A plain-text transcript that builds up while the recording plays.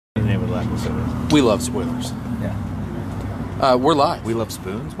exactly. So it is. We love spoilers. Yeah. We're live. We love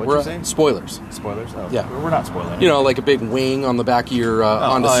spoons. What We're you saying? spoilers. Spoilers. Oh, Yeah. We're not spoiling. You know, like a big wing on the back of your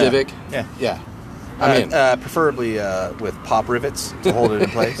Honda Civic. Yeah. Yeah. I mean, preferably with pop rivets to hold it in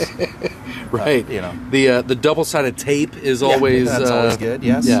place. right. You know, the double-sided tape is always that's always good.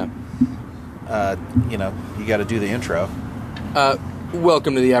 Yes. Yeah. You know, you got to do the intro.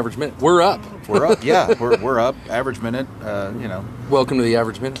 Welcome to the Average Minute. We're up. We're up. Yeah, we're up. Average minute. You know. Welcome to the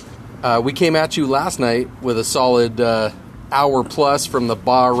Average Minute. We came at you last night with a solid hour plus from the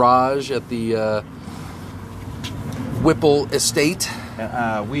barrage at the Whipple Estate.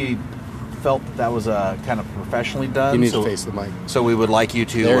 We felt that was kind of professionally done. You need to face the mic. So we would like you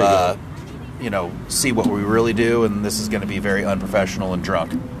to, you know, see what we really do, and this is going to be very unprofessional and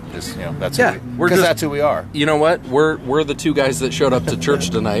drunk. Just, you know, that's that's who we are. You know what? We're the two guys that showed up to church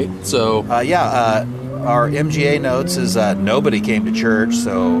tonight. So our MGA notes is nobody came to church,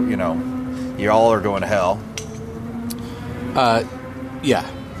 so you know, you all are going to hell.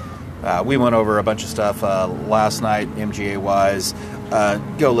 We went over a bunch of stuff last night, MGA wise.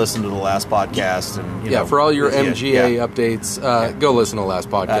 Go listen to the last podcast, and you know, for all your MGA updates, go listen to the last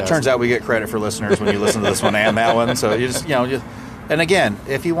podcast. Turns out we get credit for listeners when you listen to this one and that one. So you just and again,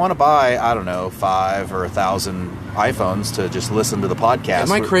 if you want to buy, I don't know, 5 or 1,000 iPhones to just listen to the podcast.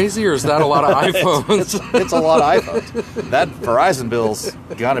 Am I crazy, or is that a lot of iPhones? it's a lot of iPhones. That Verizon bill's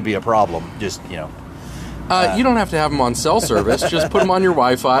gonna be a problem. Just you know. You don't have to have them on cell service. Just put them on your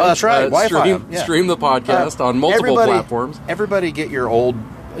Wi-Fi. Oh, that's right. Wi-Fi. Stream the podcast on multiple platforms. Everybody get your old,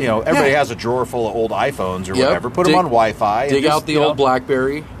 you know, everybody has a drawer full of old iPhones or whatever. Put them on Wi-Fi. Dig out the old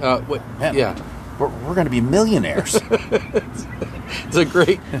BlackBerry. We're going to be millionaires. It's a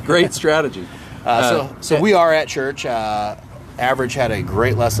great strategy. So we are at church. Average had a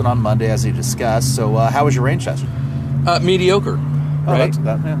great lesson on Monday, as he discussed. So how was your range session? Mediocre. Right?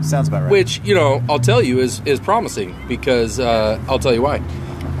 That sounds about right. Which, you know, I'll tell you is promising because I'll tell you why.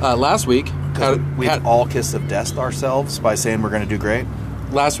 Last week... we all kissed of death ourselves by saying we're going to do great.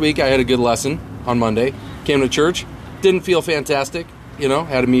 Last week I had a good lesson on Monday. Came to church. Didn't feel fantastic. You know,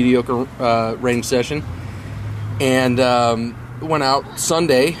 had a mediocre range session. And went out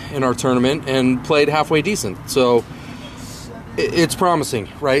Sunday in our tournament and played halfway decent. So it's promising,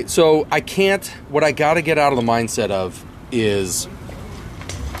 right? So what I got to get out of the mindset of is...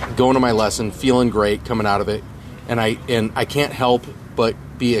 going to my lesson, feeling great coming out of it, and I can't help but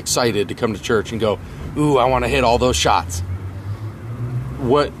be excited to come to church and go, ooh, I want to hit all those shots.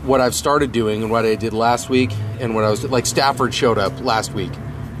 What I've started doing and what I did last week and what I was like, Stafford showed up last week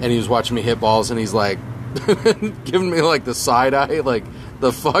and he was watching me hit balls and he's like giving me like the side eye, like,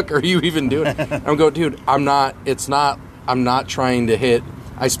 the fuck are you even doing? I'm going, dude, I'm not trying to hit.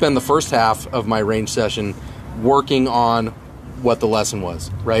 I spend the first half of my range session working on what the lesson was,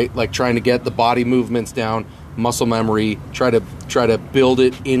 right? Like trying to get the body movements down, muscle memory, try to build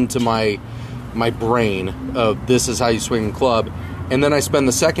it into my brain of this is how you swing a club. And then I spend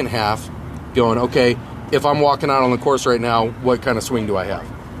the second half going, okay, if I'm walking out on the course right now, what kind of swing do I have?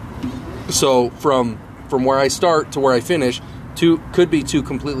 So from where I start to where I finish, could be two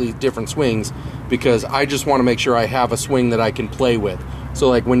completely different swings because I just want to make sure I have a swing that I can play with. So,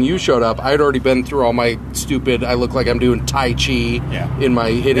 like, when you showed up, I had already been through all my stupid, I look like I'm doing Tai Chi in my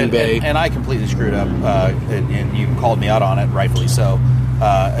hitting bay. And I completely screwed up, and you called me out on it, rightfully so.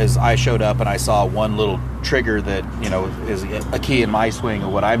 As I showed up and I saw one little trigger that, you know, is a key in my swing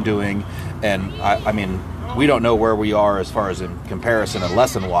of what I'm doing. And, I mean, we don't know where we are as far as in comparison and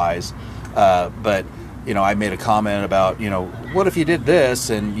lesson-wise, but... you know, I made a comment about, you know, what if you did this?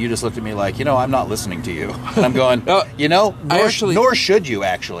 And you just looked at me like, you know, I'm not listening to you. And I'm going, you know, nor should you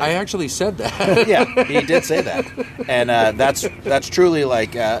actually. I actually said that. Yeah, he did say that. And that's truly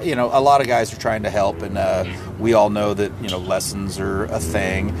like, you know, a lot of guys are trying to help. And we all know that, you know, lessons are a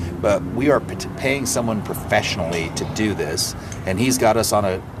thing. But we are paying someone professionally to do this. And he's got us on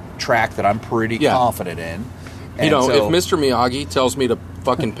a track that I'm pretty confident in. And you know, if Mr. Miyagi tells me to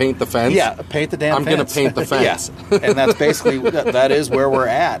fucking paint the fence, paint the damn fence. I'm going to paint the fence. And that's basically, that is where we're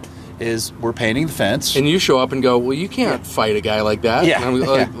at, is we're painting the fence. And you show up and go, well, you can't fight a guy like that. Yeah. And I'm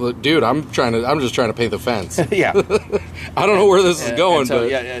like, look, dude, I'm just trying to paint the fence. Yeah. I don't know where this is going, so,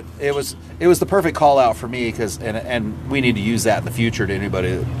 but it was the perfect call out for me because, and we need to use that in the future to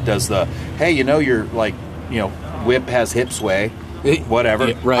anybody that does the, hey, you know, you're like, you know, whip has hip sway. Whatever.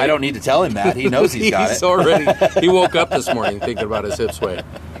 Yeah, right. I don't need to tell him that. He knows he's got it. He woke up this morning thinking about his hip sway.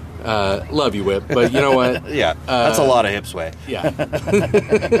 Love you, Whip. But you know what? Yeah, that's a lot of hip sway. Yeah.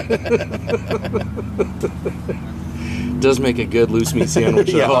 Does make a good loose meat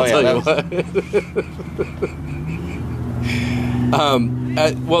sandwich, though, I'll tell you what.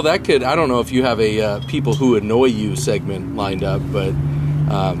 Well, that could. I don't know if you have a people who annoy you segment lined up, but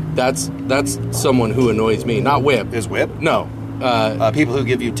that's someone who annoys me. Not Whip. Is Whip? No. People who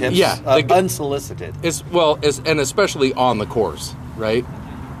give you tips, unsolicited. And especially on the course, right?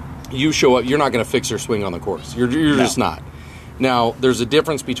 You show up, you're not going to fix your swing on the course. You're just not. Now, there's a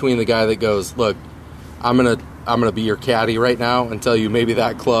difference between the guy that goes, look, I'm gonna be your caddy right now and tell you maybe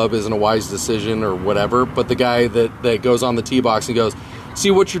that club isn't a wise decision or whatever, but the guy that goes on the tee box and goes,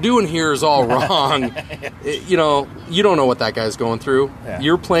 see, what you're doing here is all wrong. You don't know what that guy's going through. Yeah.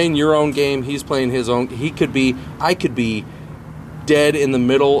 You're playing your own game. He's playing his own. I could be dead in the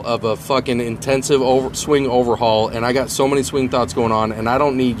middle of a fucking intensive swing overhaul, and I got so many swing thoughts going on, and I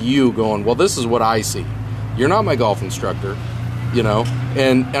don't need you going, well, this is what I see. You're not my golf instructor,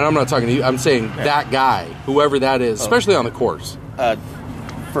 and I'm not talking to you. I'm saying that guy, whoever that is, especially on the course.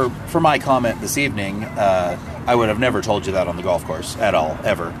 For my comment this evening, I would have never told you that on the golf course at all,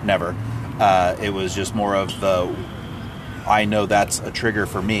 ever, never. It was just more of I know that's a trigger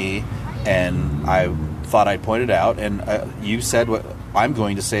for me, and I thought I'd point it out, and you said what I'm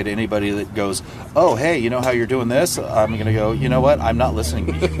going to say to anybody that goes, oh, hey, you know how you're doing this? I'm going to go, you know what? I'm not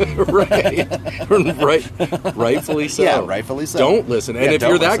listening to you. Rightfully so. Yeah, rightfully so. Don't listen. And if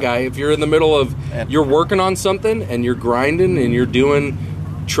you're that guy, if you're in the middle of, you're working on something, and you're grinding, and you're doing,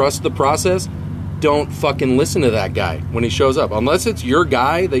 trust the process, don't fucking listen to that guy when he shows up. Unless it's your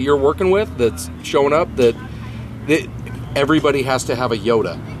guy that you're working with that's showing up, that everybody has to have a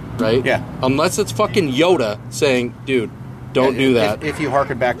Yoda. Right? Yeah. Unless it's fucking Yoda saying, dude, don't do that. If you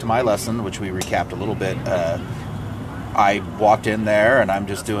harken back to my lesson, which we recapped a little bit, I walked in there and I'm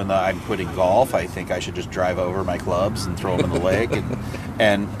just doing I'm quitting golf. I think I should just drive over my clubs and throw them in the lake.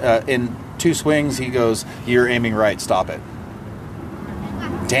 And in 2 swings, he goes, you're aiming right, stop it.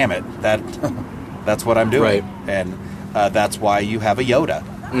 Damn it. That's what I'm doing. Right. And that's why you have a Yoda.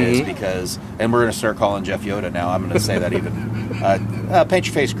 Is because, and we're going to start calling Jeff Yoda now. I'm going to say that even. Paint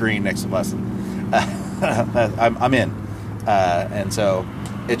your face green next lesson. I'm in. And so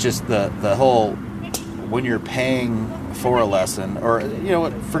it's just the whole, when you're paying for a lesson, or,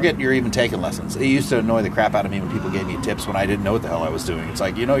 forget you're even taking lessons. It used to annoy the crap out of me when people gave me tips when I didn't know what the hell I was doing. It's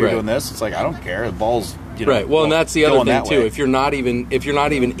like, you're doing this. It's like, I don't care. The ball's, right. Well, and that's the other thing too. If you're not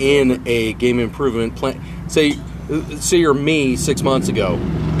even in a game improvement plan, say you're me 6 months ago,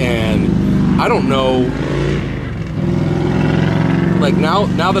 and I don't know, like now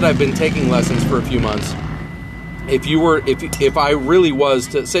that I've been taking lessons for a few months, if I really was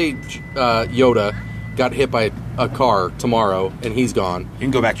to say Yoda got hit by a car tomorrow and he's gone, you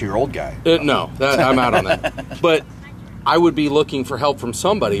can go back to your old guy. No, I'm out on that. But I would be looking for help from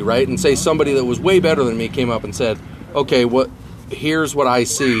somebody, right? And say somebody that was way better than me came up and said, okay, here's what I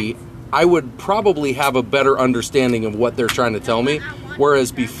see. I would probably have a better understanding of what they're trying to tell me.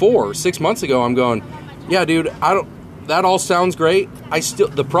 Whereas before, 6 months ago, I'm going, yeah, dude, that all sounds great.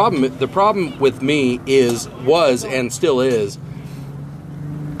 The problem with me was and still is,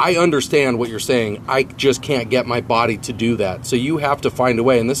 I understand what you're saying. I just can't get my body to do that. So you have to find a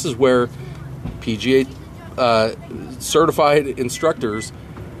way. And this is where PGA certified instructors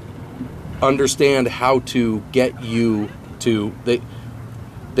understand how to get you to...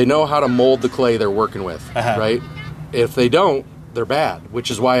 They know how to mold the clay they're working with, right? If they don't, they're bad,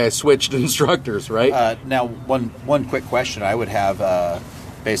 which is why I switched instructors, right? Now, one quick question I would have,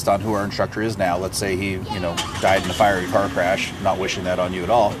 based on who our instructor is now. Let's say he, died in a fiery car crash. Not wishing that on you at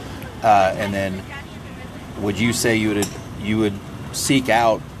all. And then, would you say you would seek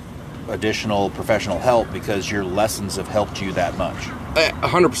out additional professional help because your lessons have helped you that much?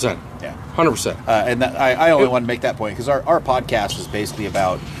 100%. Yeah. 100%. And I only want to make that point because our podcast is basically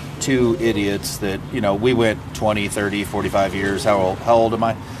about 2 idiots that, we went 20, 30, 45 years. How old am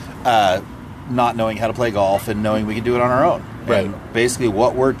I? Not knowing how to play golf and knowing we can do it on our own. Right. And basically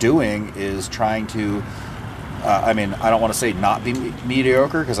what we're doing is trying to, I don't want to say not be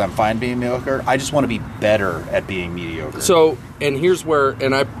mediocre because I'm fine being mediocre. I just want to be better at being mediocre. So, and here's where,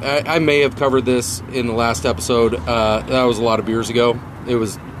 and I may have covered this in the last episode. That was a lot of beers ago. It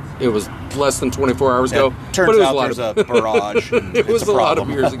was less than 24 hours ago. Turns out there's a barrage. It was a lot of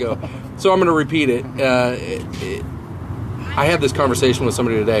years ago. So I'm going to repeat it. I had this conversation with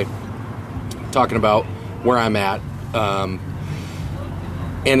somebody today talking about where I'm at.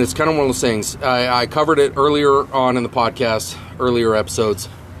 And it's kind of one of those things. I covered it earlier on in the podcast, earlier episodes.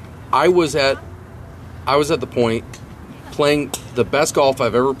 I was at the point playing the best golf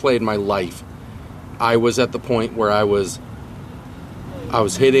I've ever played in my life. I was at the point where I was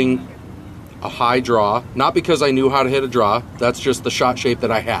hitting a high draw, not because I knew how to hit a draw. That's just the shot shape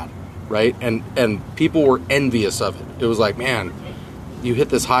that I had, right? And people were envious of it. It was like, man, you hit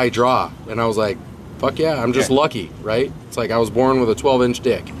this high draw. And I was like, fuck yeah, I'm just lucky, right? It's like I was born with a 12-inch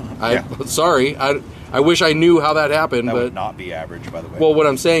dick. Sorry, I wish I knew how that happened. That but would not be average, by the way. Well, what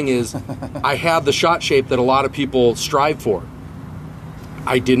I'm saying is I had the shot shape that a lot of people strive for.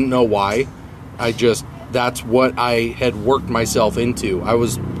 I didn't know why. That's what I had worked myself into. I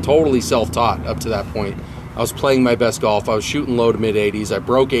was totally self-taught up to that point. I was playing my best golf. I was shooting low to mid-80s. I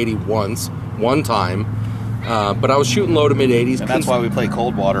broke 80 one time. But I was shooting low to mid-80s. And that's why we play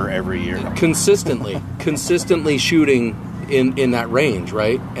cold water every year. Consistently shooting in that range,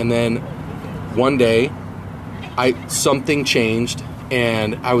 right? And then one day, something changed,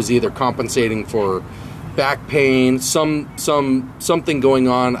 and I was either compensating for back pain, something going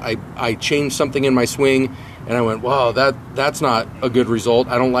on. I changed something in my swing, and I went, wow, that's not a good result.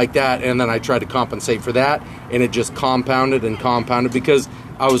 I don't like that. And then I tried to compensate for that, and it just compounded because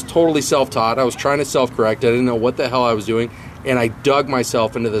I was totally self-taught. I was trying to self-correct. I didn't know what the hell I was doing, and I dug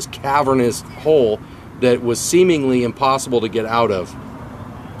myself into this cavernous hole that was seemingly impossible to get out of.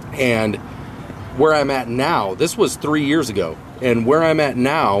 And where I'm at now, this was 3 years ago, and where I'm at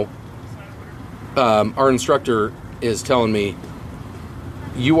now, our instructor is telling me,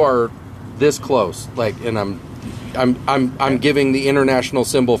 you are this close, and I'm giving the international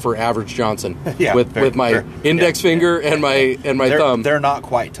symbol for Average Johnson with my index finger and my thumb. They're not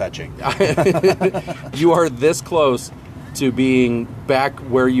quite touching. You are this close to being back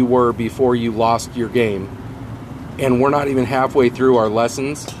where you were before you lost your game, and we're not even halfway through our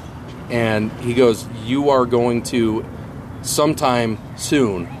lessons. And he goes, you are going to sometime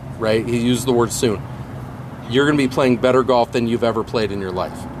soon, right? He used the word soon. You're going to be playing better golf than you've ever played in your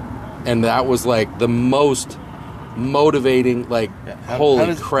life. And that was like the most motivating,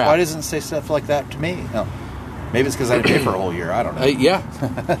 holy crap. Why doesn't it say stuff like that to me? No. Maybe it's because I didn't pay for a whole year. I don't know. Yeah.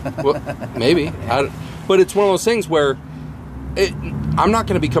 Well, maybe. But it's one of those things where I'm not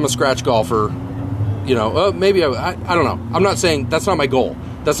going to become a scratch golfer. Maybe I don't know. I'm not saying that's not my goal.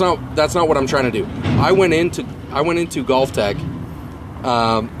 That's not what I'm trying to do. I went into Golf Tech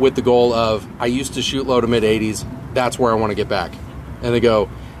with the goal of, I used to shoot low to mid 80s. That's where I want to get back. And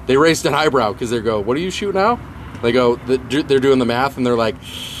they raised an eyebrow because they go, what do you shoot now? They go, they're doing the math, and they're like,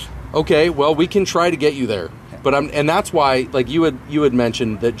 okay, well, we can try to get you there. But and that's why, you had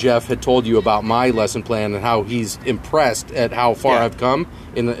mentioned that Jeff had told you about my lesson plan and how he's impressed at how far I've come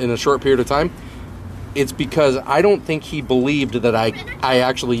in a short period of time. It's because I don't think he believed that I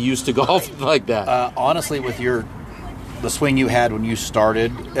actually used to golf like that. Honestly, with the swing you had when you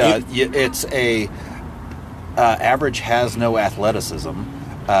started, it's Average has no athleticism.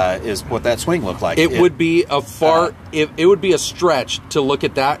 Is what that swing looked like. It would be it would be a stretch to look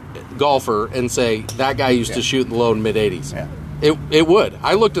at that golfer and say that guy used to shoot in the low and mid 80s. Yeah. It would.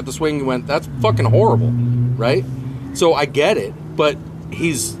 I looked at the swing and went, that's fucking horrible, right? So I get it, but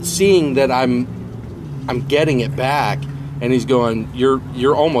he's seeing that I'm getting it back, and he's going,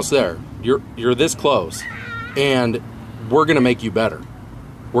 you're almost there. You're this close, and we're gonna make you better.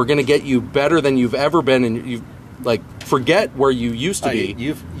 We're gonna get you better than you've ever been, and you forget where you used to be.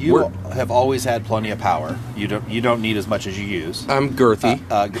 You have always had plenty of power. You don't need as much as you use. I'm girthy.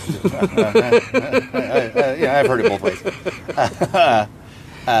 Yeah, I've heard it both ways.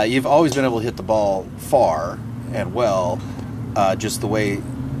 You've always been able to hit the ball far and well, just the way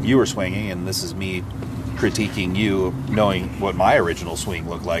you were swinging, and this is me critiquing you, knowing what my original swing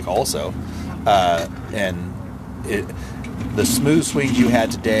looked like also. The smooth swings you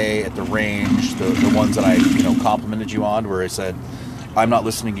had today at the range, the ones that I complimented you on, where I said, I'm not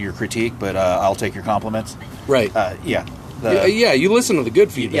listening to your critique, but I'll take your compliments. Right. Yeah. You listen to the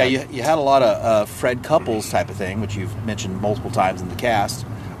good feedback. Yeah, you had a lot of Fred Couples type of thing, which you've mentioned multiple times in the cast,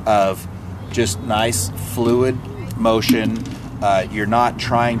 of just nice, fluid motion. You're not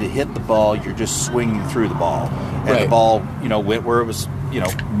trying to hit the ball, you're just swinging through the ball. And the ball, went where it was,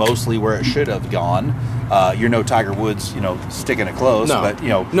 mostly where it should have gone. You're no Tiger Woods, sticking it close, but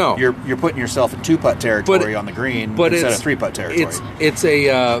you're putting yourself in 2-putt territory on the green instead of 3-putt territory.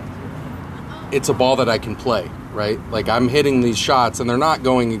 It's a ball that I can play, right? Like, I'm hitting these shots, and they're not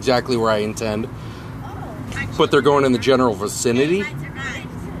going exactly where I intend, but they're going in the general vicinity,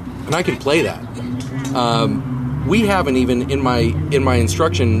 and I can play that. We haven't even in my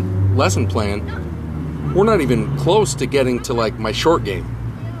instruction lesson plan, we're not even close to getting to my short game,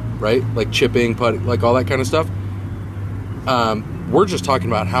 right? Like chipping, putting, all that kind of stuff. We're just talking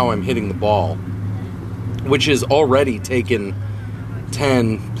about how I'm hitting the ball, which is already taken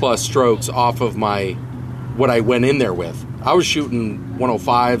 10 plus strokes off of what I went in there with. I was shooting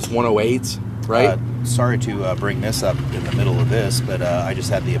 105s, 108s, right? Sorry to bring this up in the middle of this, but I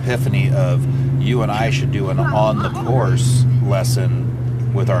just had the epiphany of you and I should do an on-the-course lesson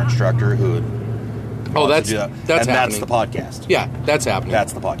with our instructor who would Oh, wants to do that's that. that's and happening. that's the podcast. Yeah, that's happening.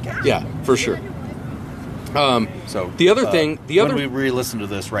 That's the podcast. Yeah, for sure. So The other thing, when we re-listen to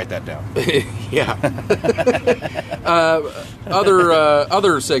this, write that down. yeah.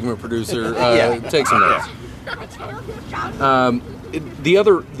 Other segment producer, take some notes.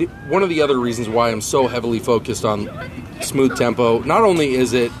 One of the other reasons why I'm so heavily focused on smooth tempo, not only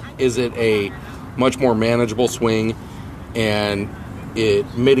is it a much more manageable swing, and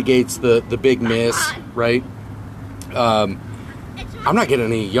it mitigates the big miss, right? I'm not getting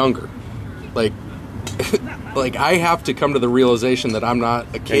any younger. Like I have to come to the realization that I'm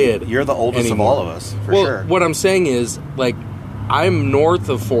not a kid. You're the oldest anymore. of all of us, for Well, sure. what I'm saying is, like, I'm north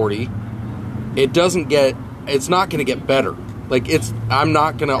of 40. It's not going to get better. Like, I'm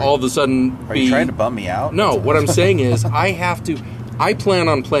not going to all of a sudden Are you trying to bum me out? No, what I'm saying is I plan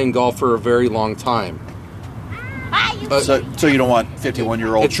on playing golf for a very long time. So you don't want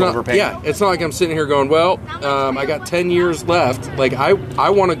 51-year-old shoulder pain? Yeah, it's not like I'm sitting here going, well, I got 10 years left. Like, I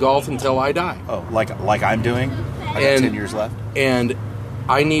want to golf until I die. Oh, like I'm doing? I got 10 years left? And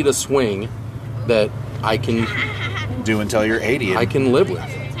I need a swing that I can Do until you're 80. I can live with.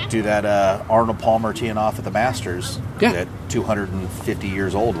 Do that Arnold Palmer teeing off at the Masters at 250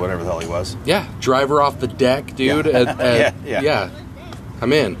 years old, whatever the hell he was. Yeah, driver off the deck, dude. Yeah. Yeah,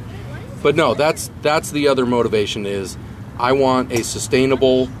 I'm in. But no, that's the other motivation is I want a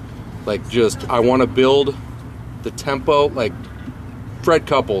sustainable, I want to build the tempo. Like, Fred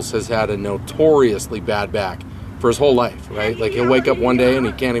Couples has had a notoriously bad back for his whole life, right? Like, he'll wake up one day and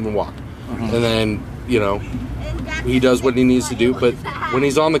he can't even walk. Mm-hmm. And then, he does what he needs to do. But when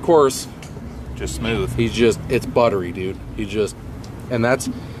he's on the course, just smooth. It's buttery, dude. And that's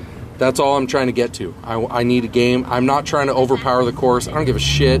all I'm trying to get to. I need a game. I'm not trying to overpower the course. I don't give a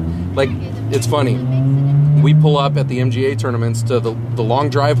shit. Like, it's funny. We pull up at the MGA tournaments to the long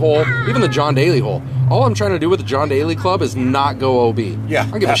drive hole, even the John Daly hole. All I'm trying to do with the John Daly club is not go OB. Yeah.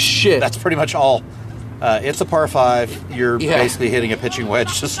 I don't give a shit. That's pretty much all. It's a par 5. You're basically hitting a pitching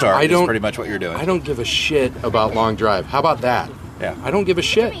wedge to start. That's pretty much what you're doing. I don't give a shit about long drive. How about that? Yeah. I don't give a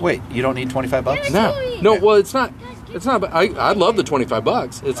shit. Wait, you don't need $25? No. Well, it's not. I love the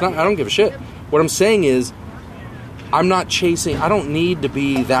 $25. It's not. I don't give a shit. What I'm saying is, I'm not chasing. I don't need to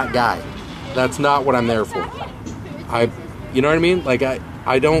be that guy. That's not what I'm there for. You know what I mean? Like,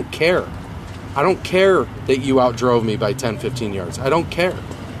 I don't care. I don't care that you outdrove me by 10, 15 yards. I don't care.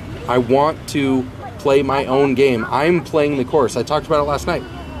 I want to play my own game. I'm playing the course. I talked about it last night.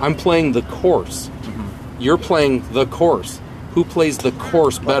 I'm playing the course. Mm-hmm. You're playing the course. Who plays the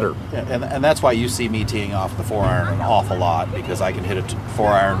course better? And that's why you see me teeing off the 4-iron an awful lot, because I can hit a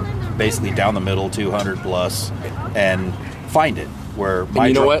 4-iron basically down the middle, 200 plus, and find it where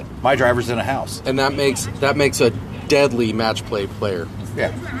my driver's in a house. And that makes a deadly match play player.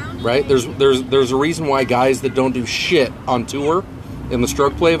 Yeah. Right? There's a reason why guys that don't do shit on tour in the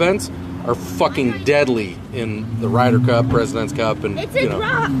stroke play events are fucking deadly in the Ryder Cup, President's Cup, and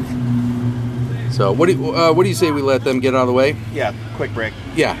drop. So what do you say we let them get out of the way? Yeah, quick break.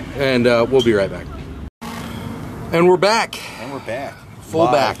 Yeah, and we'll be right back. And we're back. Full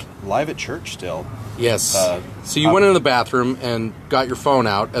back. Live at church still. Yes. So you went in the bathroom and got your phone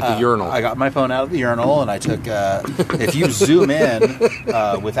out at the urinal. I got my phone out of the urinal, and I took. If you zoom in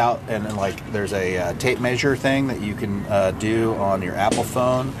without, and like, there's a tape measure thing that you can do on your Apple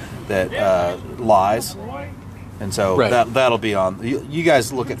phone that lies. And so that'll be on. You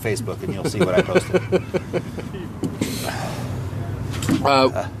guys look at Facebook and you'll see what I posted.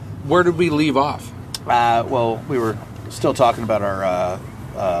 Where did we leave off? Well, we were still talking about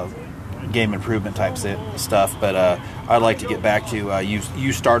our game improvement type stuff, but I'd like to get back to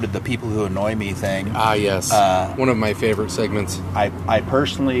you started the People Who Annoy Me thing. Yes. One of my favorite segments. I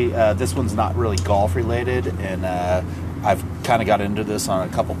personally, this one's not really golf related, and I've kind of got into this on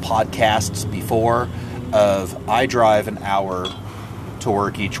a couple podcasts before. I drive an hour to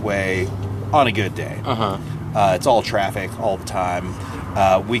work each way on a good day. It's all traffic all the time.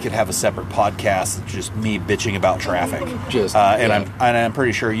 We could have a separate podcast that's just me bitching about traffic. I'm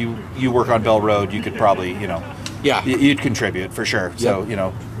pretty sure you work on Bell Road. You could probably you'd contribute for sure. Yep. So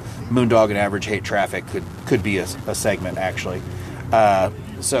Moondog and Average Hate Traffic could be a segment actually.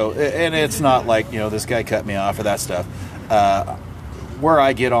 So and it's not like this guy cut me off or that stuff. Where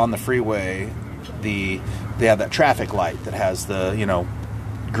I get on the freeway. They have that traffic light that has the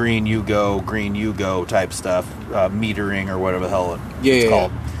green you go type stuff, metering or whatever the hell it's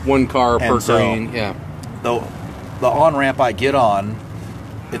called. One car per green. Yeah. The on ramp I get on,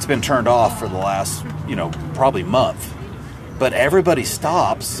 it's been turned off for the last probably month, but everybody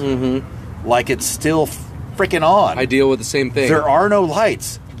stops like it's still freaking on. I deal with the same thing. There are no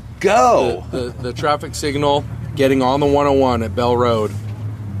lights. Go. The traffic signal getting on the 101 at Bell Road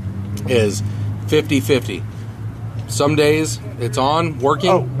is 50-50. Some days it's on, working.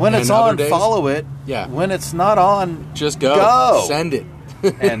 Oh, when it's on, follow it. Yeah. When it's not on, just go. Send it.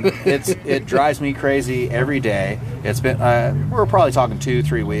 And it drives me crazy every day. It's been we're probably talking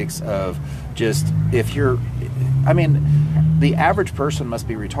 2-3 weeks of just the average person must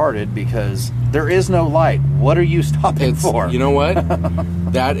be retarded because there is no light. What are you stopping for? You know what?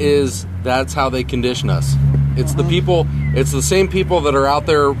 That's how they condition us. It's the people. It's the same people that are out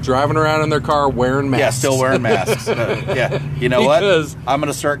there driving around in their car wearing masks. Yeah, still wearing masks. Yeah, you know because what? I'm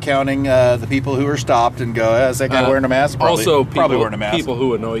going to start counting the people who are stopped and go, is that guy wearing a mask? Probably wearing a mask. People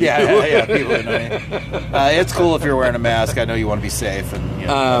who annoy you. Yeah, people who annoy you. It's cool if you're wearing a mask. I know you want to be safe and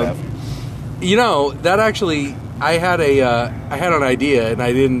whatever. That actually, I had an idea, and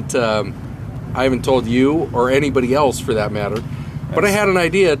I haven't told you or anybody else for that matter. But I had an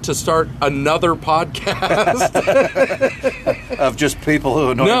idea to start another podcast. Of just people who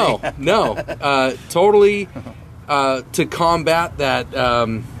annoy me? No. Totally to combat that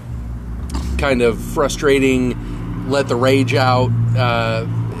kind of frustrating, let the rage out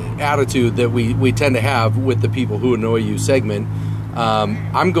attitude that we tend to have with the people who annoy you segment.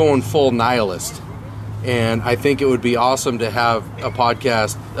 I'm going full nihilist. And I think it would be awesome to have a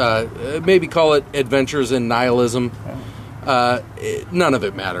podcast, maybe call it Adventures in Nihilism. None of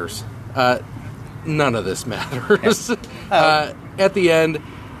it matters. None of this matters. At the end,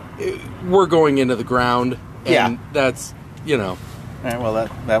 we're going into the ground, and that's, All right, well,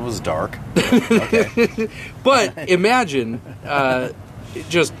 that was dark. Okay. But imagine,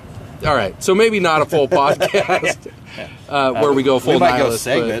 all right, so maybe not a full podcast where we go full nihilist. We might go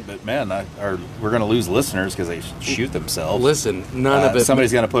segment, but man, we're going to lose listeners because they shoot themselves. Listen, none of it.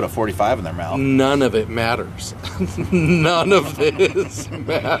 Somebody's going to put a 45 in their mouth. None of it matters. None of this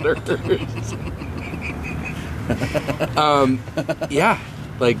matters.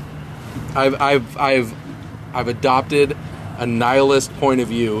 Like I've adopted a nihilist point of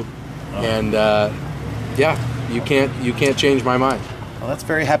view, and you can't change my mind. Well, that's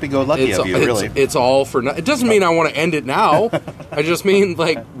very happy-go-lucky of you, really. It's all for nothing. It doesn't mean I want to end it now. I just mean,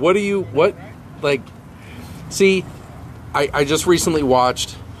 see, I just recently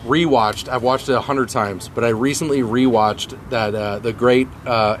rewatched, I've watched it 100 times, but I recently rewatched that, the great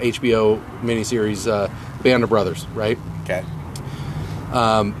HBO miniseries, Band of Brothers, right? Okay.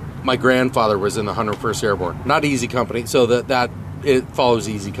 My grandfather was in the 101st Airborne. Not Easy Company, so that it follows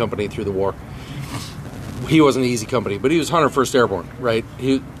Easy Company through the war. He wasn't Easy Company, but he was 101st Airborne, right?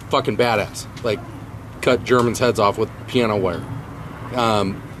 He was fucking badass. Like, cut Germans' heads off with piano wire.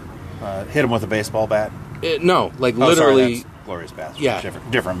 Hit him with a baseball bat? No, like literally. Sorry, that's Glorious Bastards. Yeah.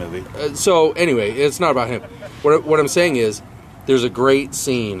 Different movie. So, anyway, it's not about him. What I'm saying is, there's a great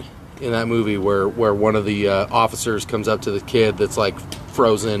scene in that movie where one of the officers comes up to the kid that's, like,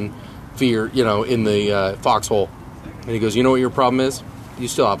 frozen, in the foxhole. And he goes, you know what your problem is? You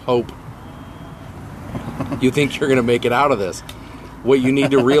still have hope. You think you're going to make it out of this. What you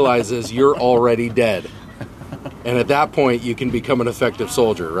need to realize is you're already dead. And at that point, you can become an effective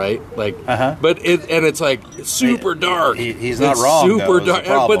soldier, right? Like, but it's like super dark. He's not wrong. Super dark,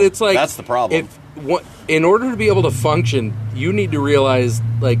 but it's like that's the problem. In order to be able to function, you need to realize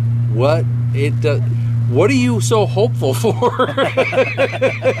like what it does. What are you so hopeful for? All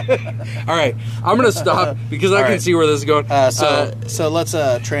right, I'm going to stop because I can see where this is going. So let's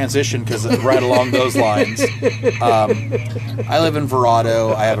transition because right along those lines. I live in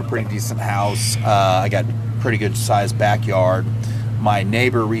Verrado. I have a pretty decent house. I got pretty good sized backyard. My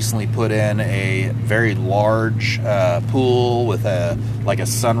neighbor recently put in a very large pool with a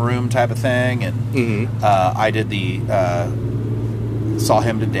sunroom type of thing, and I did saw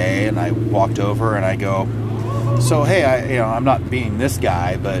him today, and I walked over and I go, so hey, I'm not being this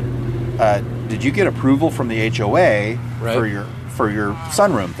guy, but did you get approval from the HOA for your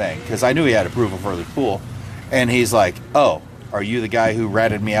sunroom thing? Because I knew he had approval for the pool, and he's like, oh, are you the guy who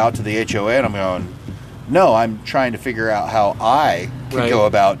ratted me out to the HOA? And I'm going, no, I'm trying to figure out how I can go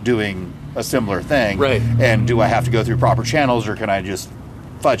about doing a similar thing, and do I have to go through proper channels or can I just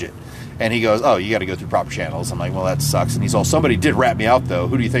fudge it? And he goes, oh, you got to go through proper channels. I'm like, well, that sucks. And he's all, somebody did rat me out, though.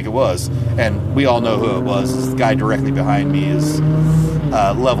 Who do you think it was? And we all know who it was. The guy directly behind me is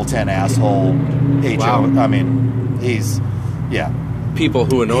level 10 asshole. Wow. I mean, he's, people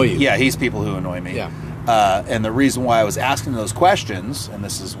who annoy you. Yeah, he's people who annoy me. Yeah. And the reason why I was asking those questions, and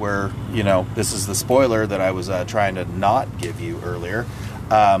this is where, this is the spoiler that I was trying to not give you earlier.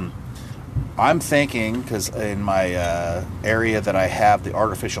 I'm thinking, because in my area that I have the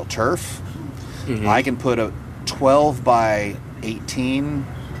artificial turf, I can put a 12 by 18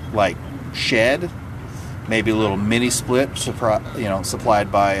 like shed, maybe a little mini split,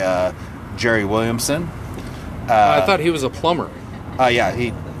 supplied by Jerry Williamson. I thought he was a plumber.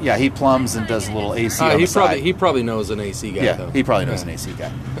 He plumbs and does a little AC on the side. He probably knows an AC guy. Yeah, though. he probably knows an AC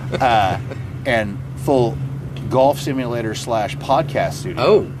guy. And full golf simulator / podcast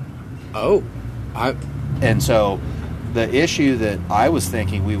studio. And so the issue that I was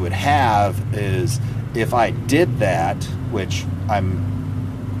thinking we would have is if I did that, which I'm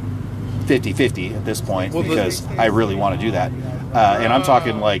 50-50 at this point because I really want to do that. And I'm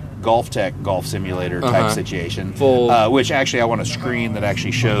talking like golf simulator type situation. Which actually I want a screen that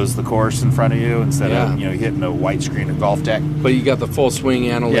actually shows the course in front of you instead of hitting a white screen at Golf Tech. But you got the full swing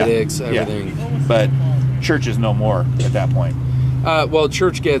analytics, everything. Yeah. But church is no more at that point.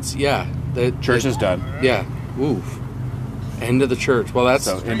 Church gets church is done. Yeah. Oof. End of the church. Well, that's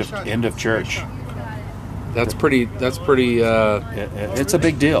end of church. That's pretty. It's a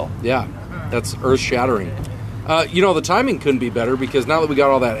big deal. Yeah, that's earth shattering. The timing couldn't be better because now that we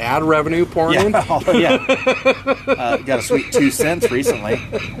got all that ad revenue pouring in. Got a sweet 2 cents recently.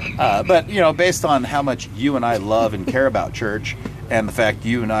 But based on how much you and I love and care about church, and the fact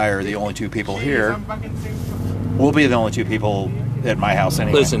you and I are the only 2 people here, we'll be the only 2 people at my house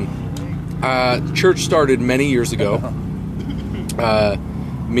anyway. Listen, church started many years ago.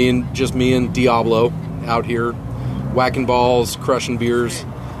 Me and Diablo out here whacking balls, crushing beers,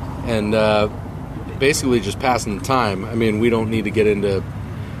 and basically just passing the time. I mean, we don't need to get into...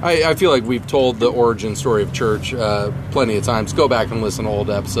 I feel like we've told the origin story of church plenty of times. Go back and listen to old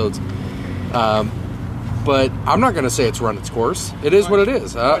episodes. But I'm not going to say it's run its course. It is what it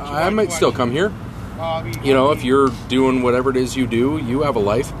is. I might still come here. If you're doing whatever it is you do, you have a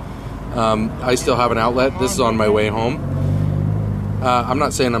life. I still have an outlet. This is on my way home. I'm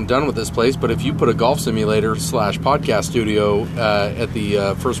not saying I'm done with this place, but if you put a golf simulator / podcast studio at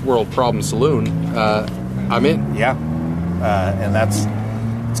the First World Problem Saloon, I'm in. Yeah, and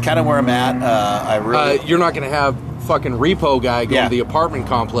it's kind of where I'm at. You're not going to have fucking repo guy going to the apartment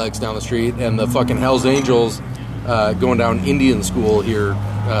complex down the street and the fucking Hells Angels going down Indian school here.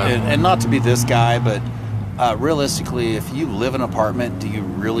 And not to be this guy, but realistically, if you live in an apartment, do you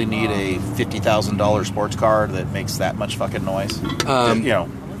really need a $50,000 sports car that makes that much fucking noise?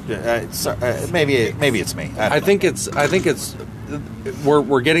 Maybe it's me. I think it's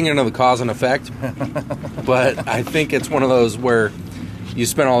we're getting into the cause and effect, but I think it's one of those where you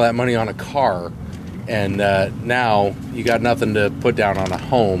spend all that money on a car, and now you got nothing to put down on a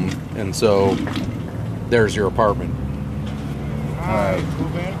home, and so there's your apartment.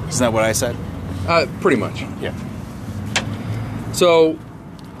 Isn't that what I said? Pretty much. Yeah. So,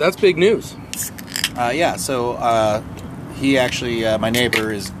 that's big news. So he actually, my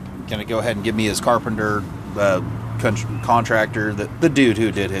neighbor is going to go ahead and give me his carpenter contractor, the dude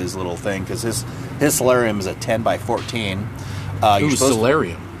who did his little thing, because his solarium is a 10 by 14.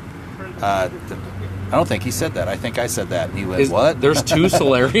 Solarium? I don't think he said that. I think I said that. And he went, what? There's 2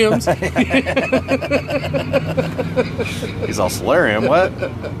 solariums? He's all, solarium? What?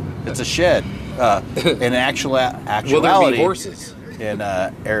 It's a shed. In actuality, will there be horses? In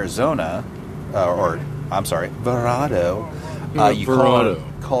Arizona, Verrado, you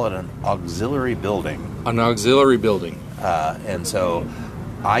call it an auxiliary building. An auxiliary building. And so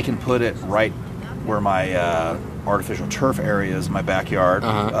I can put it right where my artificial turf area is, my backyard,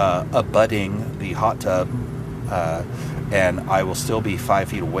 abutting the hot tub, and I will still be 5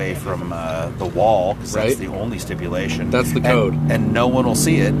 feet away from the wall, because that's the only stipulation. That's the code. And no one will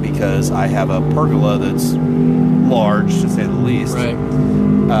see it because I have a pergola that's large, to say the least. Right.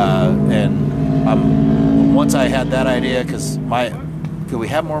 And once I had that idea, because could we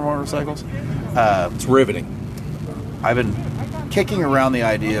have more motorcycles? It's riveting. I've been kicking around the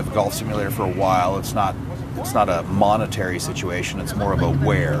idea of a golf simulator for a while. It's not a monetary situation. It's more of a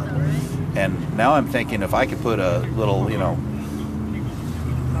wear. And now I'm thinking if I could put a little,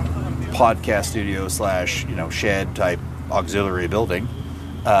 podcast studio / shed type auxiliary building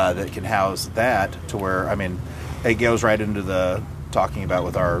that can house that, to where, I mean, it goes right into the talking about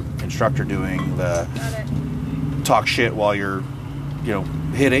with our instructor doing the talk shit while you're,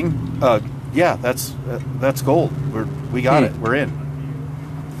 hitting. That's gold. We got it. We're in.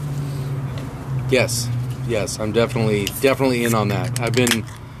 Yes, I'm definitely in on that. I've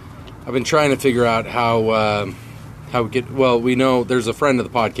been trying to figure out how we get. Well, we know there's a friend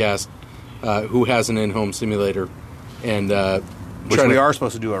of the podcast who has an in-home simulator, and which we are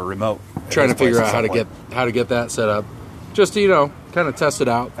supposed to do a remote. Trying to figure out how to get that set up, just to kind of test it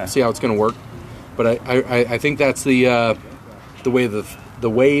out, see how it's going to work. But I think that's the way the the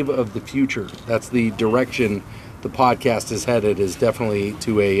wave of the future. That's the direction the podcast is headed, is definitely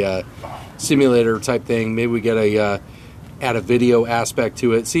to a simulator type thing. Maybe we get add a video aspect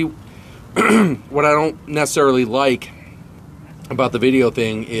to it. See, what I don't necessarily like about the video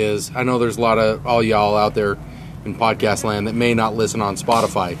thing is, I know there's a lot of all y'all out there in podcast land that may not listen on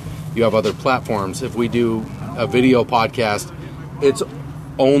Spotify. You have other platforms. If we do a video podcast, it's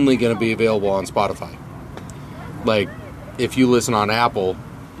only going to be available on Spotify. Like, if you listen on Apple,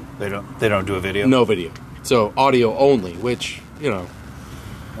 They don't do a video? no video. So audio only, which,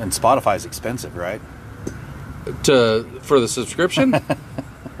 And Spotify's expensive, right? for the subscription.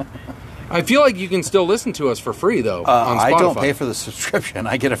 I feel like you can still listen to us for free though on Spotify. I don't pay for the subscription.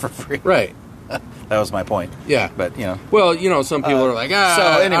 I get it for free. Right. That was my point. Yeah. But, Well, some people are like, so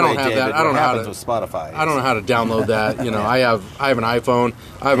I anyway, don't have David, that. I don't what know how happens to. with Spotify? I don't know how to download that. I have an iPhone.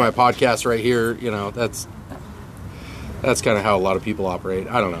 I have my podcast right here. That's kind of how a lot of people operate.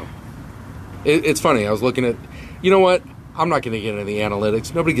 I don't know. It's funny. I was looking at. You know what? I'm not going to get into the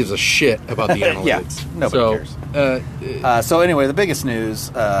analytics. Nobody gives a shit about the analytics. Nobody cares. So anyway, the biggest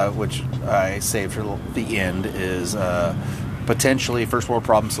news, which I saved for the end, is potentially First World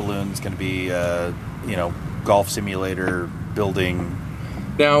Problem Saloon is going to be, golf simulator building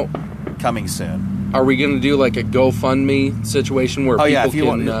Now, coming soon. are we going to do like a GoFundMe situation where Oh people yeah, if you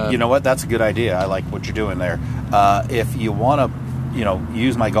can? want, you know what? That's a good idea. I like what you're doing there. If you want to,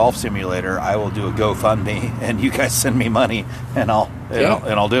 use my golf simulator, I will do a GoFundMe, and you guys send me money, and I'll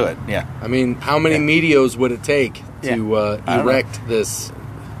do it. Yeah. I mean, how many medios would it take to I don't erect this?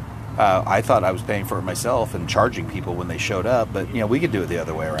 I thought I was paying for it myself and charging people when they showed up, but we could do it the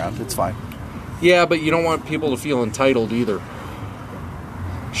other way around. It's fine. Yeah, but you don't want people to feel entitled either.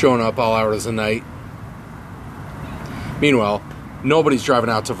 Showing up all hours of the night. Meanwhile, nobody's driving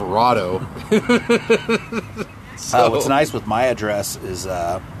out to Verrado. What's nice with my address is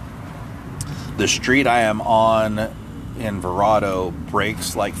the street I am on in Verrado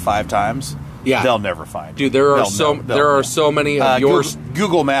breaks like 5 times. Yeah, they'll never find dude. it. There are so many of yours.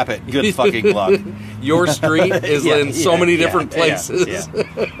 Google Map it. Good fucking luck. Your street is in so many different places.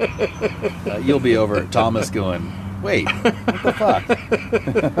 Yeah. You'll be over at Thomas going, wait, what the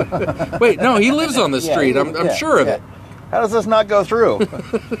fuck? Wait, no, he lives on the street. I'm sure of it. How does this not go through?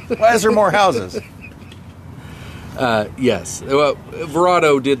 Why is there more houses? Yes. Well,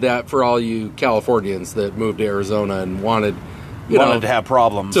 Verrado did that for all you Californians that moved to Arizona and wanted to have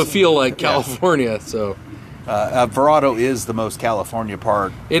problems. to feel like California. So Verrado is the most California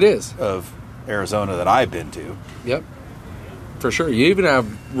part it is of Arizona that I've been to. Yep. For sure. You even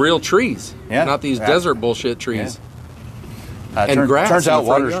have real trees. Yeah. Not these desert bullshit trees. Yeah. And grass Turns in out the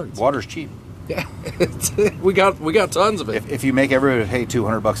front yards. water's cheap. Yeah. we got tons of it. If you make everybody pay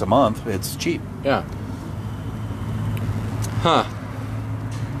 $200 a month, it's cheap. Yeah. Huh.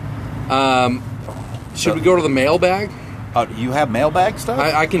 Should we go to the mailbag? You have mailbag stuff?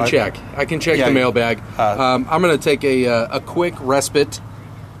 I can check. I can check the mailbag. I'm going to take a quick respite,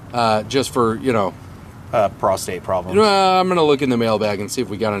 just for prostate problems. I'm going to look in the mailbag and see if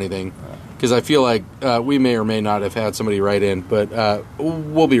we got anything, because I feel like we may or may not have had somebody write in, but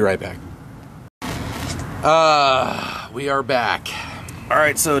we'll be right back. We are back. All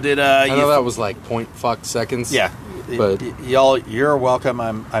right. So did I know that was like 0.fuck seconds. Yeah. But y'all, you're welcome.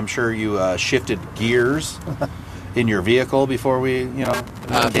 I'm sure you shifted gears in your vehicle before we, came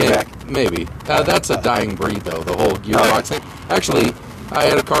back. Maybe. That's a dying breed, though, the whole gearbox thing. Actually, I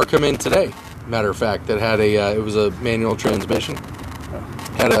had a car come in today, matter of fact, that had it was a manual transmission.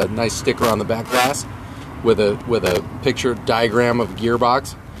 Had a nice sticker on the back glass with a picture diagram of a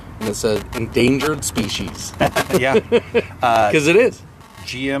gearbox, and it said endangered species. Yeah. Because it is.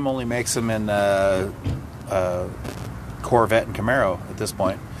 GM only makes them in Corvette and Camaro at this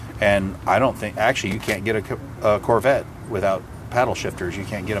point. And I don't think, actually, you can't get a Corvette without paddle shifters. You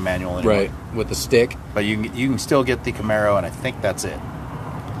can't get a manual anymore. Right, with the stick. But you can still get the Camaro, and I think that's it.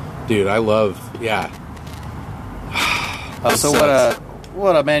 Dude, I love, So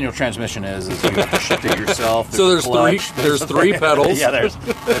what a manual transmission is you have to shift it yourself. So there's three pedals. Yeah, there's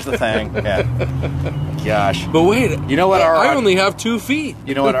the thing. Yeah. Gosh. But wait, you know what? I only have 2 feet.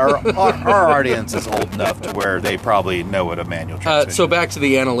 You know what? Our audience is old enough to where they probably know what a manual transmission so back to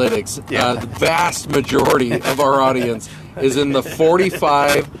the analytics. Yeah. The vast majority of our audience is in the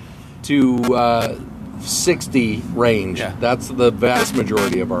 45 to 60 range. Yeah. That's the vast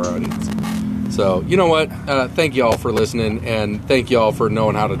majority of our audience. So, you know what? Thank you all for listening, and thank you all for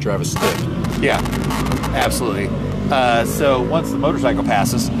knowing how to drive a stick. Yeah, absolutely. So once the motorcycle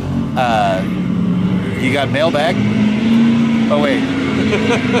passes, you got mailbag? Oh, wait.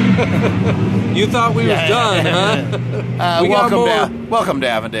 You thought we were done, huh? Welcome Welcome to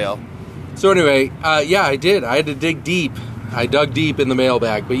Avondale. So anyway, yeah, I did. I had to dig deep. I dug deep in the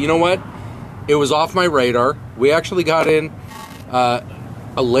mailbag. But you know what? It was off my radar. We actually got in. A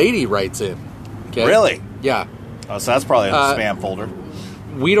lady writes in. Okay? Really? Yeah. Oh, so that's probably in the spam folder.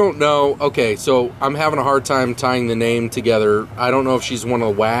 We don't know. Okay, so I'm having a hard time tying the name together. I don't know if she's one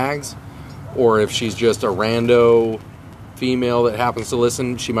of the wags or if she's just a rando female that happens to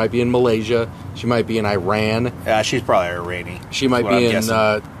listen. She might be in Malaysia. She might be in Iran. Yeah, she's probably Iranian. She might be in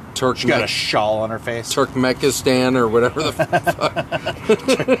She got a shawl on her face. Turkmenistan or whatever the fuck.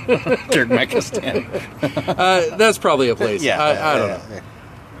 Turkmenistan. That's probably a place. Yeah. I don't know. Yeah.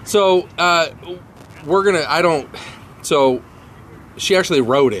 So, we're going to... So, she actually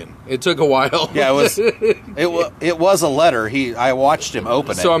wrote in. It took a while. Yeah, it was a letter. I watched him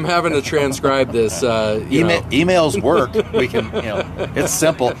open it. So I'm having to transcribe this. Emails work. We can, it's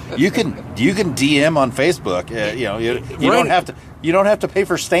simple. You can DM on Facebook. You don't have to pay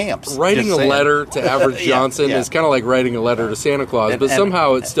for stamps. Writing a letter to Average Johnson is kind of like writing a letter to Santa Claus, but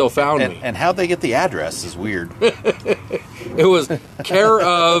somehow it still found me. And how'd they get the address is weird. It was care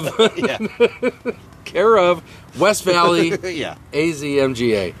of care of West Valley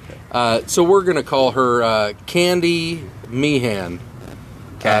AZMGA. So we're going to call her Candy Meehan,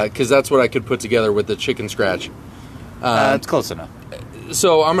 because that's what I could put together with the chicken scratch. It's close enough.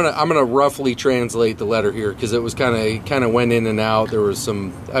 So I'm gonna roughly translate the letter here because it was kind of went in and out. There was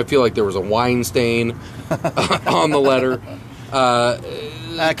I feel like there was a wine stain on the letter.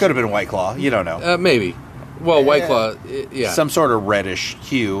 It could have been White Claw. You don't know. Maybe. Well, White Claw, yeah. Some sort of reddish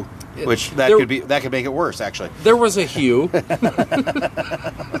hue, which that could make it worse. Actually, there was a hue.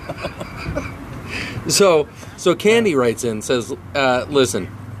 So Candy writes in, says, "Listen,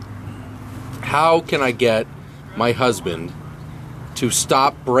 how can I get my husband to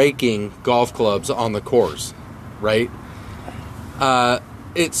stop breaking golf clubs on the course?" Right?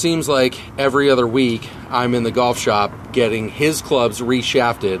 It seems like every other week I'm in the golf shop getting his clubs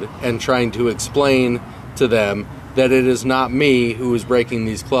reshafted and trying to explain to them that it is not me who is breaking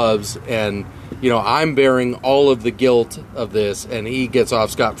these clubs, and I'm bearing all of the guilt of this, and he gets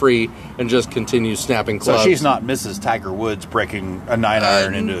off scot-free and just continues snapping clubs. So she's not Mrs. Tiger Woods breaking a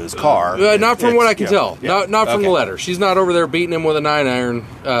 9-iron into his car. Not from what I can tell. Yeah. Not from the letter. She's not over there beating him with a 9-iron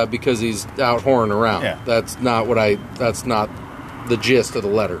because he's out whoring around. Yeah. That's not the gist of the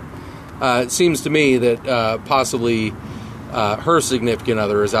letter. It seems to me that possibly her significant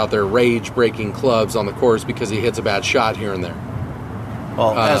other is out there rage-breaking clubs on the course because he hits a bad shot here and there.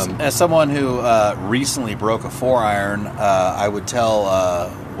 Well, as someone who recently broke a 4-iron, I would tell,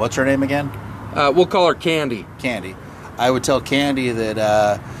 what's her name again? We'll call her Candy. Candy. I would tell Candy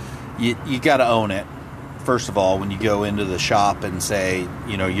that you got to own it. First of all, when you go into the shop and say,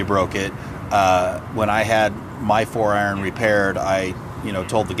 you broke it. When I had my 4-iron repaired, I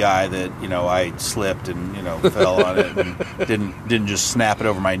told the guy that I slipped and fell on it and didn't just snap it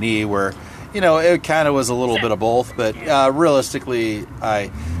over my knee. Where it kind of was a little bit of both, but realistically, I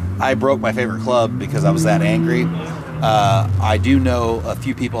broke my favorite club because I was that angry. I do know a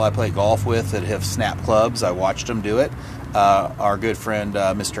few people I play golf with that have snapped clubs. I watched them do it. Our good friend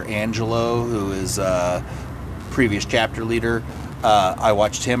Mr. Angelo, who is previous chapter leader, I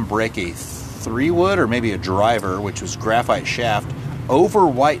watched him break a 3-wood or maybe a driver, which was graphite shaft, over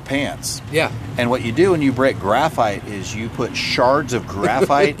white pants. Yeah. And what you do when you break graphite is you put shards of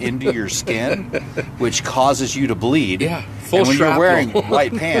graphite into your skin, which causes you to bleed. Yeah. And when you're wearing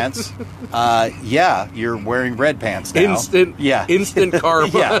white pants, you're wearing red pants now. Instant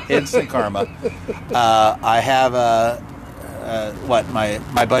karma. Yeah, instant karma. I have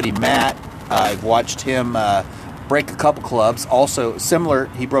my buddy Matt. I've watched him break a couple clubs. Also similar,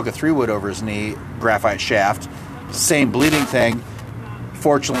 he broke a 3-wood over his knee, graphite shaft. Same bleeding thing.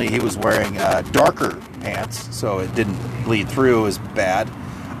 Fortunately, he was wearing darker pants, so it didn't bleed through as bad.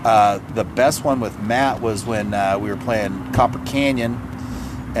 The best one with Matt was when we were playing Copper Canyon,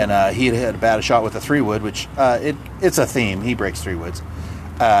 and he had hit a bad shot with a 3-wood, which it's a theme. He breaks 3-woods.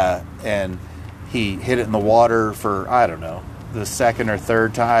 And he hit it in the water for, I don't know, the second or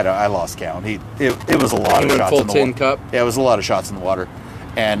third time. I lost count. It was a lot of shots in the water. Full tin cup? Yeah, it was a lot of shots in the water.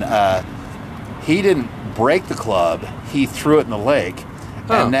 And he didn't break the club. He threw it in the lake.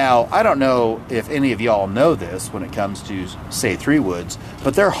 And now, I don't know if any of y'all know this when it comes to, say, 3-woods,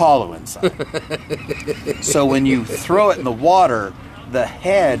 but they're hollow inside. So when you throw it in the water, the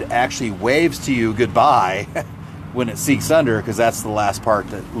head actually waves to you goodbye when it sinks under, because that's the last part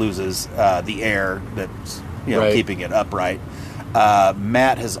that loses the air that's keeping it upright.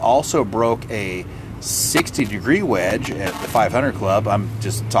 Matt has also broke a 60-degree wedge at the 500 Club. I'm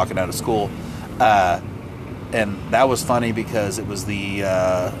just talking out of school. and that was funny because it was the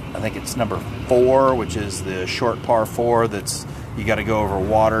I think it's number 4, which is the short par 4. That's you got to go over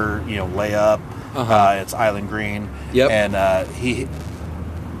water, lay up. It's Island Green. Yep. And he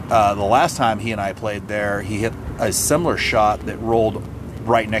the last time he and I played there, he hit a similar shot that rolled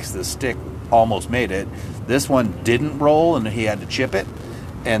right next to the stick, almost made it. This one didn't roll, and he had to chip it.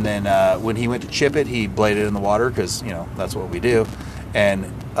 And then when he went to chip it, he bladed in the water because, that's what we do. And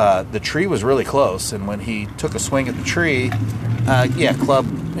the tree was really close. And when he took a swing at the tree, club,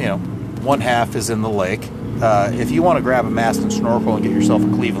 1/2 is in the lake. If you want to grab a mast and snorkel and get yourself a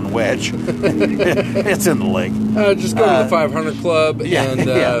Cleveland wedge, it's in the lake. Just go to the 500 Club.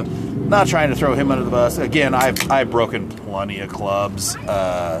 And not trying to throw him under the bus. Again, I've broken plenty of clubs.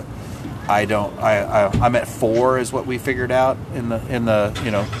 I'm at 4 is what we figured out in the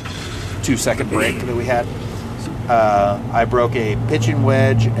 2-second break that we had. I broke a pitching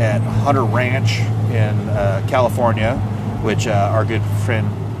wedge at Hunter Ranch in California, which our good friend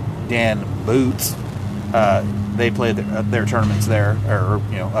Dan Boots, they play their tournaments there, or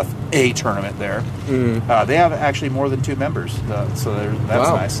a tournament there. They have actually more than 2 members, so that's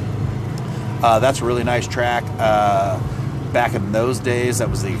nice. That's a really nice track. Back in those days, that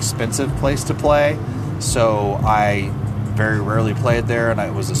was the expensive place to play, so I very rarely played there, and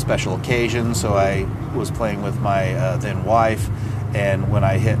it was a special occasion, so I was playing with my then wife, and when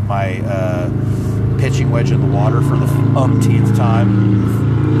I hit my pitching wedge in the water for the umpteenth time,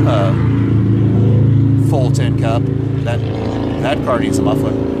 full 10 cup, that card needs a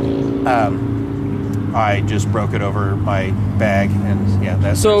muffler. I just broke it over my bag, and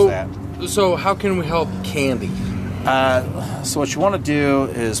that's that. So how can we help Candy? So what you want to do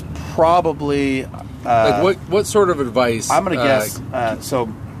is probably what sort of advice? I'm going to guess. So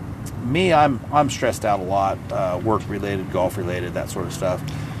me, I'm stressed out a lot, work related, golf related, that sort of stuff.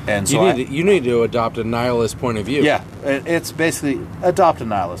 And so you need to adopt a nihilist point of view. Yeah, it's basically adopt a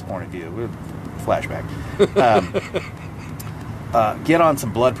nihilist point of view. Flashback. Get on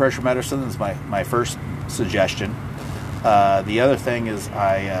some blood pressure medicine is my first suggestion. The other thing is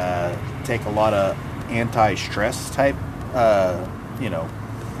I take a lot of anti-stress type,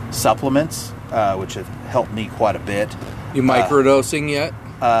 supplements, which have helped me quite a bit. You microdosing yet?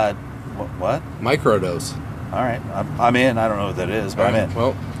 What? Microdose. All right, I'm in. I don't know what that is, but I'm in.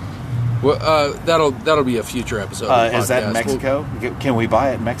 Well, that'll be a future episode. Is that in Mexico? Can we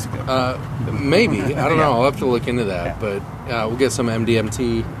buy it in Mexico? Maybe. I don't know. I'll have to look into that. But we'll get some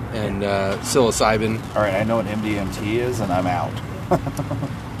MDMT and psilocybin. All right, I know what MDMT is, and I'm out.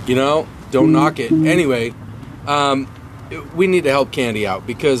 Don't knock it. Anyway, we need to help Candy out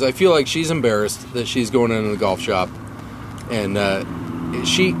because I feel like she's embarrassed that she's going into the golf shop, and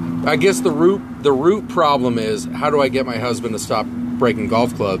I guess the root problem is, how do I get my husband to stop breaking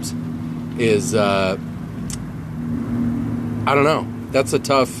golf clubs? Is I don't know. That's a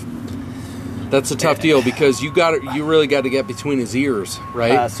tough deal because you really got to get between his ears,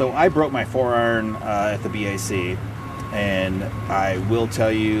 right? So I broke my forearm at the BAC, and I will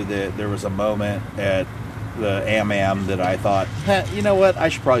tell you that there was a moment at the AmAm that I thought, you know what, I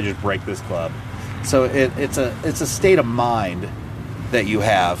should probably just break this club. So it's a state of mind that you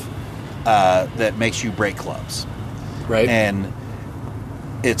have that makes you break clubs, right? And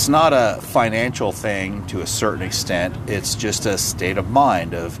it's not a financial thing to a certain extent. It's just a state of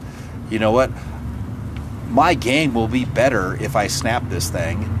mind of, you know what, my game will be better if I snap this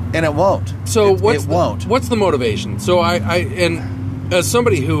thing, and it won't. So it won't. What's the motivation? So and as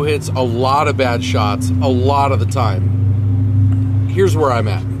somebody who hits a lot of bad shots a lot of the time, here's where I'm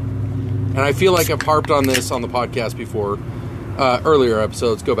at. And I feel like I've harped on this on the podcast before, earlier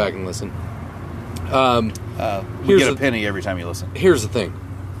episodes. Go back and listen. You get a penny every time you listen. Here's the thing.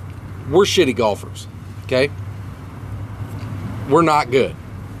 We're shitty golfers, okay? We're not good.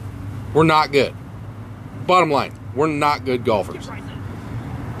 We're not good. Bottom line, we're not good golfers.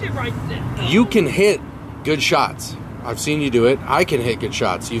 You can hit good shots. I've seen you do it. I can hit good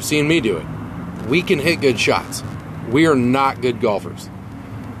shots. You've seen me do it. We can hit good shots. We are not good golfers.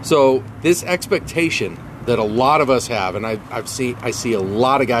 So this expectation that a lot of us have, and I see a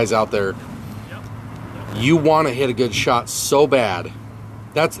lot of guys out there, you want to hit a good shot so bad.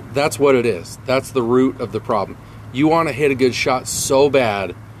 That's what it is. That's the root of the problem. You want to hit a good shot so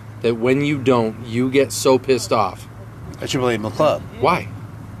bad that when you don't, you get so pissed off. I should blame the club. Why?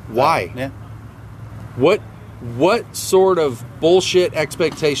 Yeah. What sort of bullshit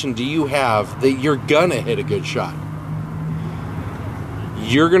expectation do you have that you're gonna hit a good shot?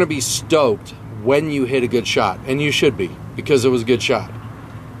 You're gonna be stoked when you hit a good shot, and you should be, because it was a good shot.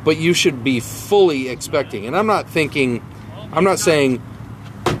 But you should be fully expecting, and I'm not saying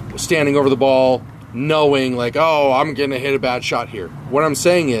standing over the ball, knowing like, oh, I'm going to hit a bad shot here. What I'm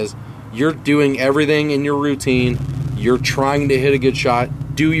saying is you're doing everything in your routine. You're trying to hit a good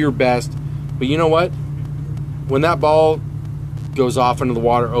shot. Do your best. But you know what? When that ball goes off into the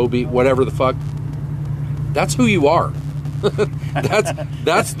water, OB, whatever the fuck, that's who you are.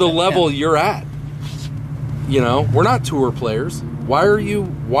 that's the level you're at. You know, we're not tour players. Why are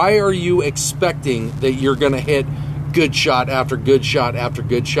you expecting that you're going to hit good shot after good shot after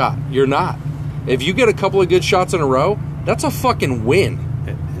good shot? You're not. If you get a couple of good shots in a row, that's a fucking win.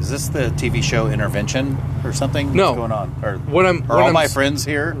 Is this the TV show Intervention or something? No. What's going on? Or what all I'm my friends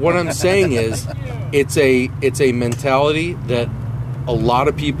here? What I'm saying is, it's a mentality that a lot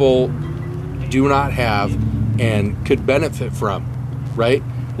of people do not have and could benefit from, right?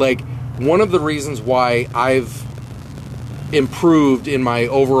 Like, one of the reasons why I've improved in my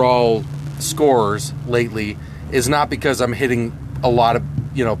overall scores lately is not because I'm hitting a lot of,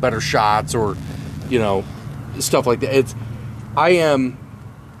 better shots or, stuff like that. I am,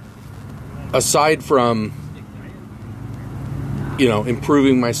 aside from,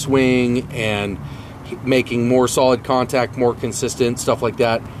 improving my swing and making more solid contact, more consistent, stuff like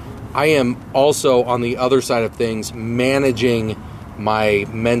that, I am also, on the other side of things, managing my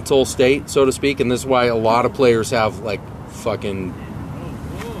mental state, so to speak. And this is why a lot of players have, like, fucking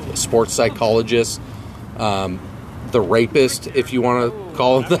sports psychologists, the rapist, if you want to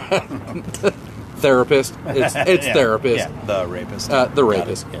call him that. Therapist. It's Yeah, therapist. Yeah, the rapist. The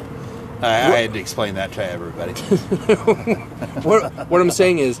rapist. Yeah. I had to explain that to everybody. What I'm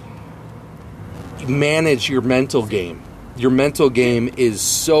saying is, manage your mental game. Your mental game is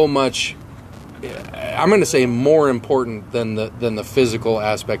so much, I'm going to say, more important than the physical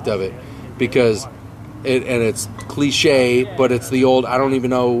aspect of it, because it's cliche, but it's the old, I don't even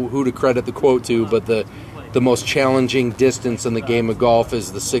know who to credit the quote to, but the most challenging distance in the game of golf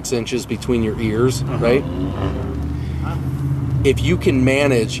is the 6 inches between your ears, right? If you can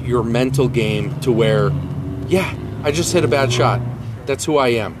manage your mental game to where, yeah, I just hit a bad shot. That's who I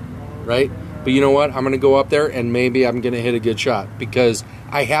am, right? But you know what? I'm going to go up there and maybe I'm going to hit a good shot because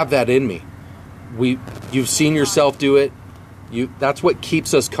I have that in me. You've seen yourself do it. That's what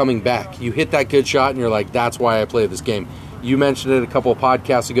keeps us coming back. You hit that good shot and you're like, that's why I play this game. You mentioned it a couple of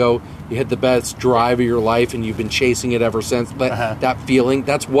podcasts ago. You hit the best drive of your life and you've been chasing it ever since. That feeling,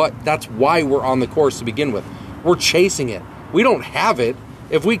 that's why we're on the course to begin with. We're chasing it. We don't have it.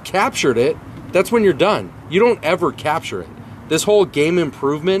 If we captured it, that's when you're done. You don't ever capture it. This whole game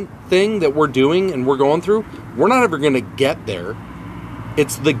improvement thing that we're doing and we're going through, we're not ever going to get there.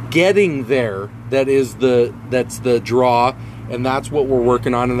 It's the getting there that's the draw, and that's what we're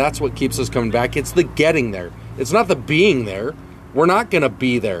working on, and that's what keeps us coming back. It's the getting there. It's not the being there. We're not going to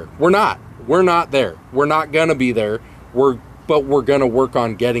be there. We're not there. We're not going to be there. But we're going to work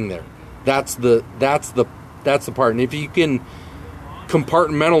on getting there. That's the part. And if you can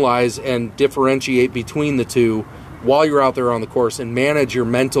compartmentalize and differentiate between the two while you're out there on the course and manage your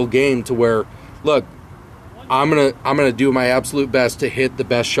mental game to where, look, I'm gonna do my absolute best to hit the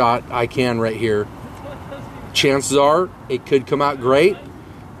best shot I can right here. Chances are it could come out great.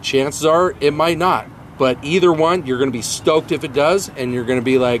 Chances are it might not. But either one, you're going to be stoked if it does, and you're going to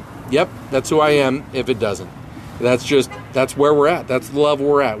be like, yep, that's who I am if it doesn't. That's where we're at. That's the level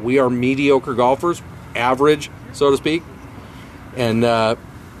we're at. We are mediocre golfers, average, so to speak. And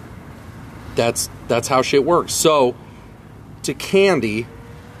that's how shit works. So, to Candy,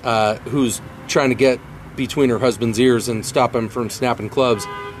 who's trying to get between her husband's ears and stop him from snapping clubs,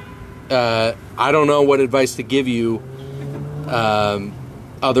 I don't know what advice to give you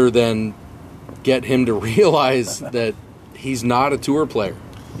other than get him to realize that he's not a tour player.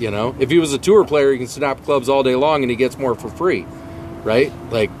 If he was a tour player, he can snap clubs all day long and he gets more for free, right?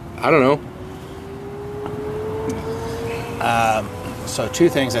 Like, I don't know. So two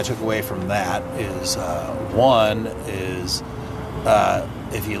things I took away from that is, one is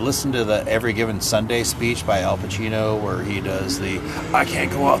if you listen to the Every Given Sunday speech by Al Pacino, where he does the "I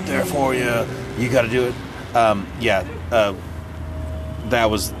can't go out there for you, you got to do it." That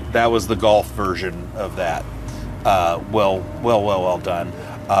was the golf version of that. Well done.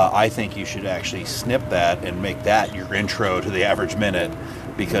 I think you should actually snip that and make that your intro to the average minute,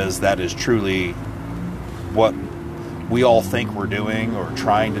 because that is truly what we all think we're doing or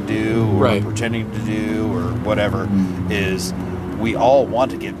trying to do or right. pretending to do or whatever. Is we all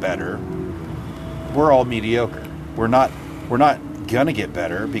want to get better. We're all mediocre. We're not gonna get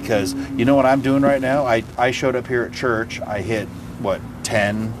better, because you know what I'm doing right now? I showed up here at church. I hit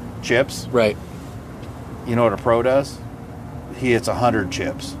 10 chips. Right. You know what a pro does? He hits 100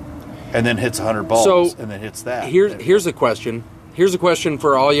 chips, and then hits 100 balls, and then hits that. Here's a question. Here's a question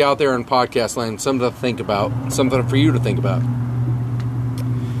for all you out there in podcast land, something to think about, something for you to think about.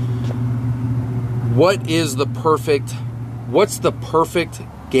 What's the perfect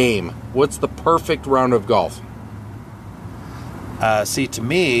game? What's the perfect round of golf? See, to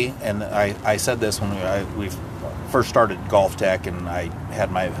me, and I said this when we first started Golf Tech, and I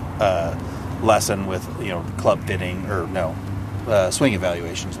had my lesson with club fitting swing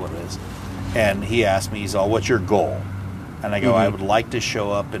evaluation is what it is. And he asked me, he's all, "What's your goal?" And I go, "I would like to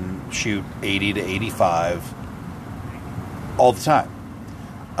show up and shoot 80 to 85 all the time.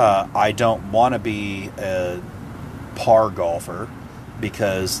 I don't want to be a par golfer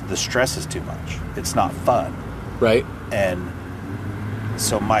because the stress is too much. It's not fun." Right. And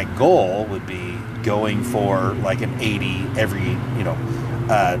so my goal would be going for like an 80 every,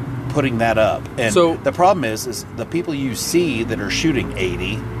 putting that up. And so, the problem is the people you see that are shooting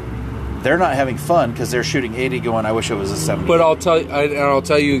 80, they're not having fun because they're shooting 80 going, "I wish it was a 70. But I'll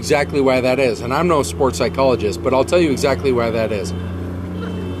tell you exactly why that is. And I'm no sports psychologist, but I'll tell you exactly why that is.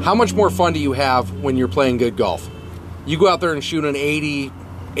 How much more fun do you have when you're playing good golf? You go out there and shoot an 80,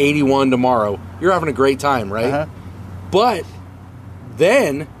 81 tomorrow. You're having a great time, right? Uh-huh. But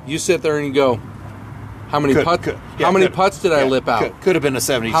then you sit there and you go, how many putts did I lip out? Could have been a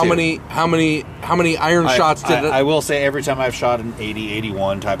 72. How many iron shots did I will say every time I've shot an 80,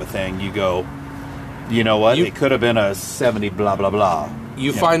 81 type of thing, you go, you know what? It could have been a 70 blah blah blah.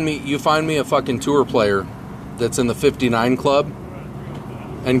 You find me a fucking tour player that's in the 59 club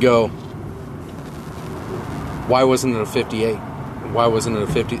and go, why wasn't it a 58? Why wasn't it a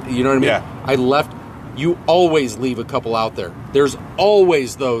 50? You know what I mean? Yeah. I left. You always leave a couple out there. There's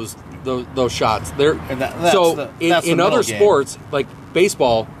always those shots there. And in other sports, like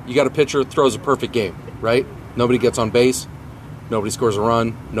baseball, you got a pitcher throws a perfect game, right? Nobody gets on base, nobody scores a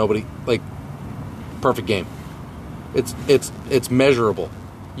run, perfect game. It's measurable.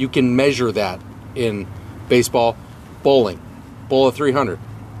 You can measure that in baseball. Bowling, bowl of 300.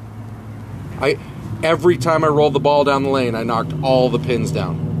 Every time I rolled the ball down the lane, I knocked all the pins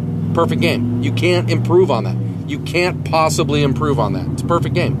down. Perfect game. You can't improve on that. You can't possibly improve on that. It's a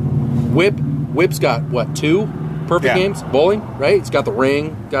perfect game. Whip's got, 2 perfect games? Bowling, right? It's got the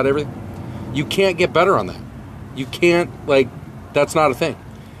ring, got everything. You can't get better on that. You can't, that's not a thing.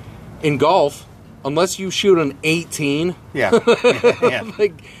 In golf, unless you shoot an 18, yeah. You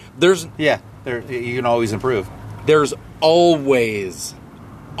can always improve. There's always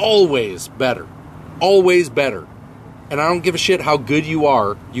better. Always better. And I don't give a shit how good you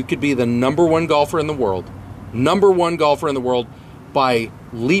are. You could be the number one golfer in the world. By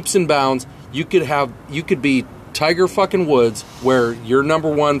leaps and bounds. You could be Tiger fucking Woods, where you're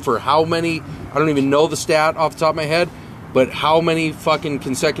number one for how many, I don't even know the stat off the top of my head, but how many fucking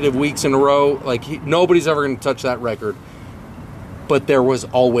consecutive weeks in a row. Nobody's ever going to touch that record. But there was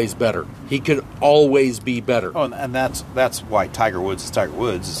always better. He could always be better. Oh, and that's why Tiger Woods is Tiger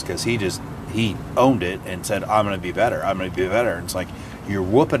Woods, is because he owned it and said, I'm going to be better. I'm going to be better. And it's like, you're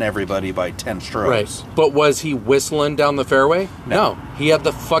whooping everybody by 10 strokes. Right. But was he whistling down the fairway? No. He had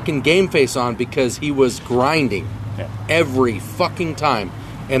the fucking game face on because he was grinding every fucking time.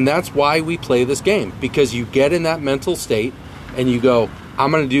 And that's why we play this game. Because you get in that mental state and you go,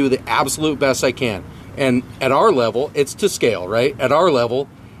 I'm going to do the absolute best I can. And at our level, it's to scale, right? At our level,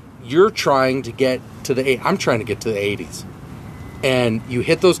 you're trying to get to I'm trying to get to the 80s. And you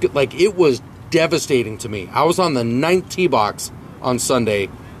hit those, it was devastating to me. I was on the 9th tee box on Sunday.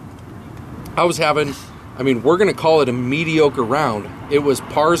 I was having, we're going to call it a mediocre round. It was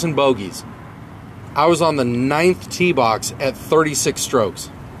pars and bogeys. I was on the 9th tee box at 36 strokes.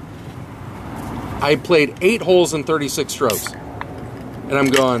 I played 8 holes in 36 strokes. And I'm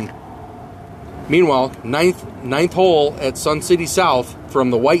going, meanwhile, ninth hole at Sun City South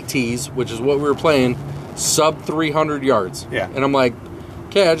from the white tees, which is what we were playing, sub 300 yards. Yeah. And I'm like,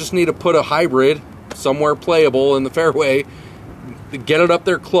 okay, I just need to put a hybrid somewhere playable in the fairway, get it up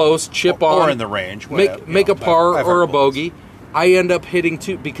there close, chip on. Or in the range. Make a par or a bogey. I end up hitting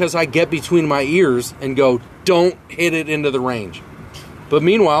 2 because I get between my ears and go, don't hit it into the range. But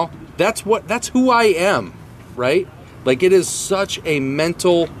meanwhile, that's who I am, right? It is such a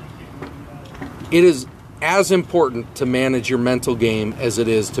mental... It is as important to manage your mental game as it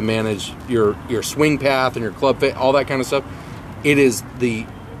is to manage your swing path and your club fit, all that kind of stuff. It is the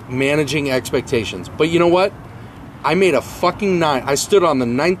managing expectations. But you know what? I made a fucking 9. I stood on the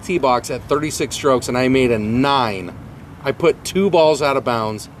 9th tee box at 36 strokes and I made a 9. I put 2 balls out of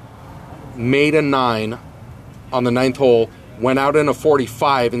bounds, made a 9 on the 9th hole, went out in a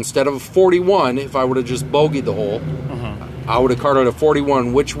 45 instead of a 41. If I would have just bogeyed the hole, I would have carded a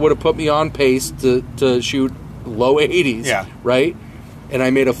 41, which would have put me on pace to shoot low 80s, Yeah. right? And I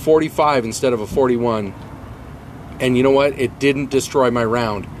made a 45 instead of a 41. And you know what? It didn't destroy my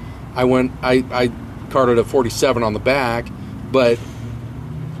round. I carded a 47 on the back, but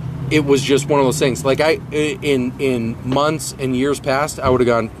it was just one of those things. Like in months and years past, I would have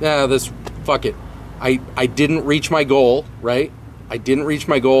gone, fuck it. I didn't reach my goal, right? I didn't reach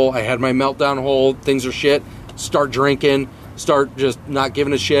my goal. I had my meltdown hole. Things are shit. Start drinking. Start just not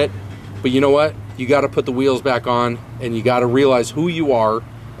giving a shit. But you know what? You got to put the wheels back on, and you got to realize who you are.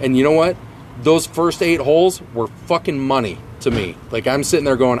 And you know what? Those first 8 holes were fucking money to me. Like, I'm sitting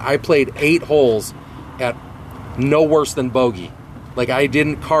there going, I played 8 holes at no worse than bogey. Like, I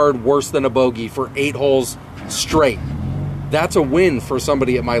didn't card worse than a bogey for 8 holes straight. That's a win for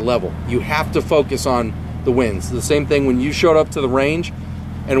somebody at my level. You have to focus on the wins. The same thing when you showed up to the range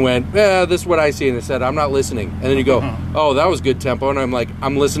and went, this is what I see, and I said, I'm not listening. And then you go, oh, that was good tempo. And I'm like,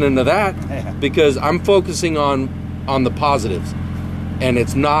 I'm listening to that because I'm focusing on the positives. And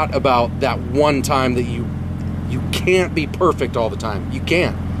it's not about that one time that you can't be perfect all the time. You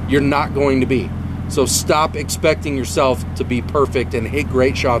can't. You're not going to be. So stop expecting yourself to be perfect and hit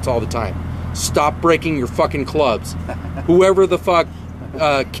great shots all the time. Stop breaking your fucking clubs. Whoever the fuck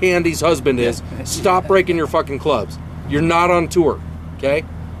Candy's husband is, stop breaking your fucking clubs. You're not on tour, okay?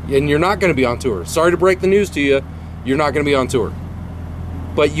 And you're not going to be on tour. Sorry to break the news to you. You're not going to be on tour.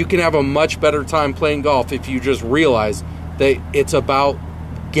 But you can have a much better time playing golf if you just realize that it's about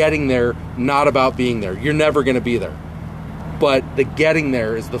getting there, not about being there. You're never going to be there. But the getting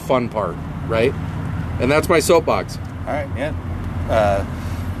there is the fun part, right? And that's my soapbox. All right, yeah.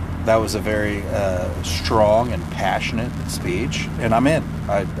 That was a very strong and passionate speech, and I'm in.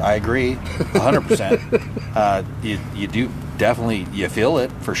 I agree 100%. You do definitely, you feel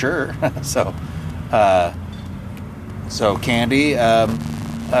it for sure. So Candy,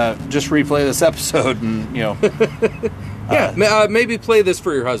 just replay this episode and, you know. Maybe play this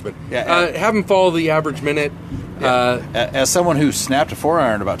for your husband. Have him follow the average minute. As someone who snapped a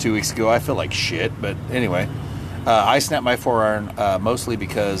 4-iron about 2 weeks ago, I feel like shit, but anyway. I snapped my 4-iron mostly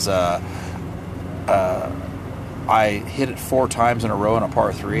because I hit it 4 times in a row in a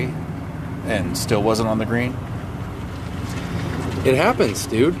par 3 and still wasn't on the green. It happens,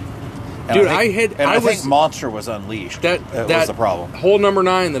 dude. I think Monster was unleashed. That was the problem. Hole number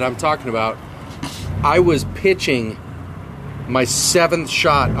 9 that I'm talking about, I was pitching my 7th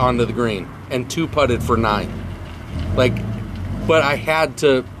shot onto the green and 2-putted for 9. But I had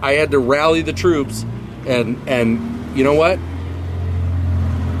to rally the troops. And you know what?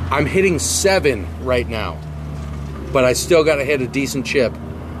 I'm hitting 7 right now, but I still got to hit a decent chip.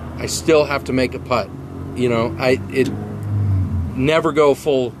 I still have to make a putt. You know, never go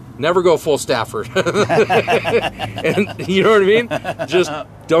full Stafford. And you know what I mean? Just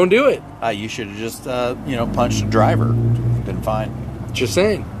don't do it. You should have just punched a driver. Been fine. Just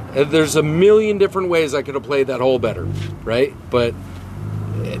saying. There's a million different ways I could have played that hole better, right? But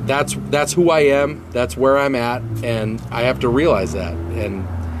that's who I am. That's where I'm at, and I have to realize that and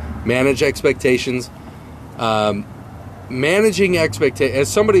manage expectations. Managing expectations. As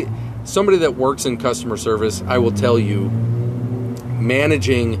somebody that works in customer service, I will tell you,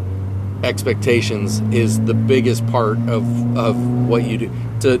 managing expectations is the biggest part of what you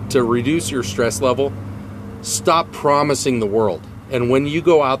do to reduce your stress level. Stop promising the world, and when you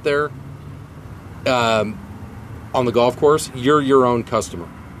go out there on the golf course, you're your own customer,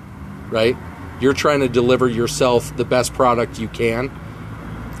 right? You're trying to deliver yourself the best product you can.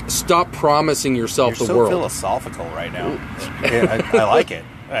 Stop promising yourself the world. You're so philosophical right now. I like it.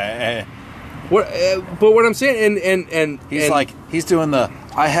 But what I'm saying, and he's doing the,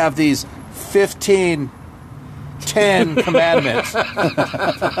 I have these 10 commandments.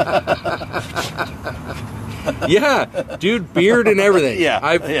 Yeah, dude, beard and everything. Yeah,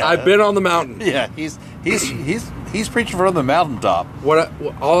 I've been on the mountain. Yeah, he's preaching from the mountaintop.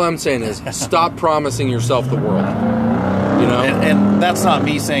 All I'm saying is stop promising yourself the world. You know, and that's not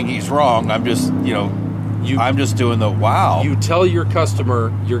me saying he's wrong. I'm just I'm just doing the wow. You tell your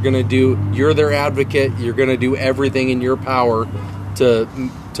customer you're their advocate. You're gonna do everything in your power to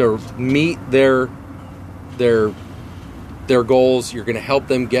meet their goals. You're gonna help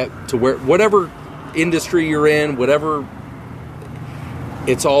them get to whatever industry you're in, whatever.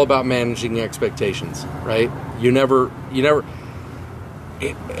 It's all about managing expectations, right? You never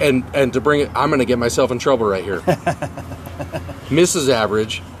and to bring it, I'm going to get myself in trouble right here. Mrs.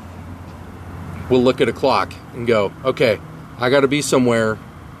 Average will look at a clock and go, okay, I got to be somewhere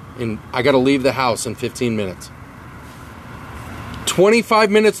and I got to leave the house in 15 minutes.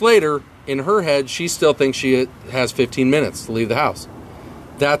 25 minutes later, in her head, she still thinks she has 15 minutes to leave the house.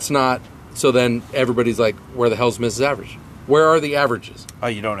 That's not So then everybody's like, where the hell's Mrs. Average? Where are the averages? Oh,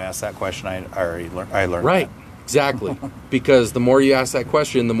 you don't ask that question. I already learned. I learned Right. that. Exactly. Because the more you ask that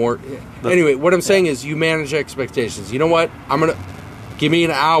question, the more... Anyway, what I'm saying is you manage expectations. You know what? Give me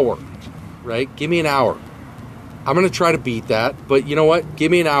an hour, right? Give me an hour. I'm going to try to beat that, but you know what? Give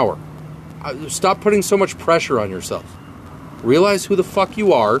me an hour. Stop putting so much pressure on yourself. Realize who the fuck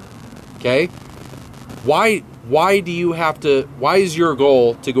you are, okay? Why is your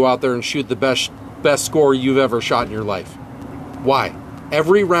goal to go out there and shoot the best score you've ever shot in your life? Why?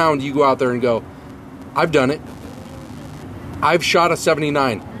 Every round you go out there and go, I've done it. I've shot a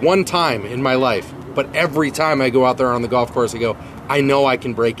 79 one time in my life, but every time I go out there on the golf course, I go, I know I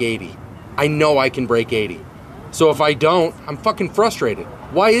can break 80. I know I can break 80. So if I don't, I'm fucking frustrated.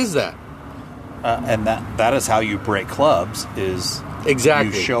 Why is that? And that is how you break clubs, is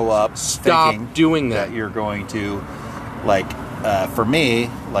Exactly. you show up Stop thinking doing that. you're going to, like, for me,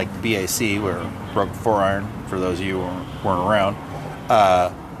 like BAC, where broke 4-iron, for those of you who weren't around,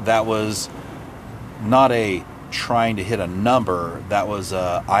 that was not a trying to hit a number. That was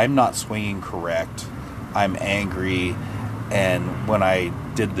I'm not swinging correct. I'm angry. And when I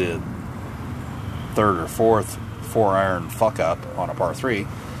did the third or fourth 4-iron fuck up on a par 3,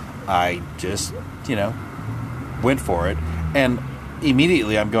 I just, went for it. And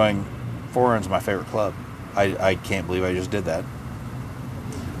immediately I'm going, 4-iron's my favorite club. I can't believe I just did that.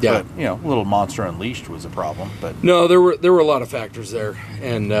 Yeah. But, Little Monster Unleashed was a problem. But No, there were a lot of factors there,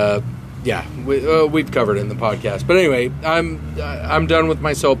 and we've covered it in the podcast. But anyway, I'm done with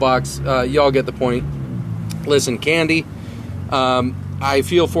my soapbox. Y'all get the point. Listen, Candy, I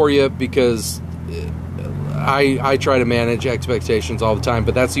feel for you because I try to manage expectations all the time,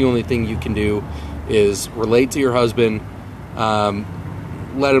 but that's the only thing you can do is relate to your husband,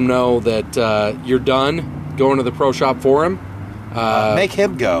 let him know that you're done going to the pro shop for him. Make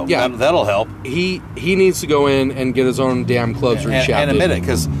him go. Yeah. That'll help. He needs to go in and get his own damn clubs reshafted. And admit it,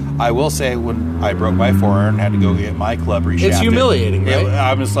 because I will say, when I broke my 4-iron and had to go get my club reshafted, It's humiliating, right?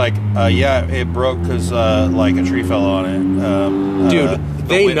 I'm just like, it broke because like a tree fell on it. Dude,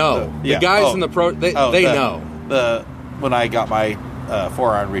 they know. The guys in the pro, they know. When I got my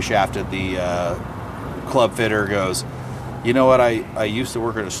 4-iron reshafted, the club fitter goes, you know what? I used to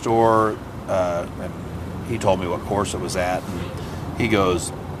work at a store, and he told me what course it was at, and he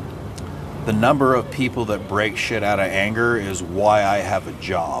goes, the number of people that break shit out of anger is why I have a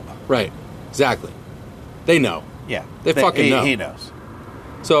job. Right. Exactly. They know. Yeah. They fucking know. He knows.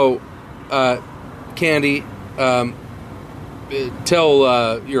 So, Candy,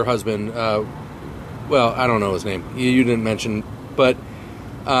 tell your husband, well, I don't know his name. You didn't mention, but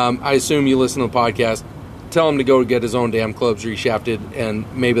I assume you listen to the podcast. Tell him to go get his own damn clubs reshafted, and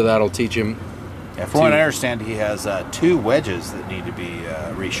maybe that'll teach him. Yeah, from what I understand, he has 2 wedges that need to be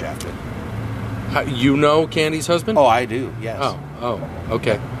reshafted. You know Candy's husband? Oh, I do, yes. Oh,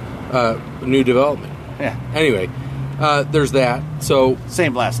 okay. New development. Yeah. Anyway, there's that. So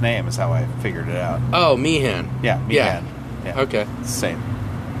Same last name is how I figured it out. Oh, Meehan. Yeah, Meehan. Yeah. Okay. Same.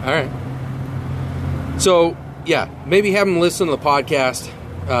 All right. So, yeah, maybe have him listen to the podcast.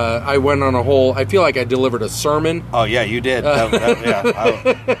 I went on a whole... I feel like I delivered a sermon. Oh, yeah, you did. I'm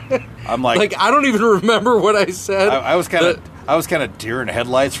like... I don't even remember what I said. I was kind of deer in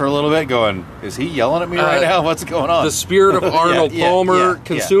headlights for a little bit, going, is he yelling at me right now? What's going on? The spirit of Arnold Palmer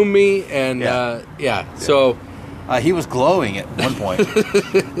consumed me, and so... he was glowing at one point.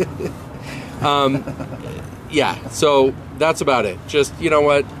 So that's about it. Just, you know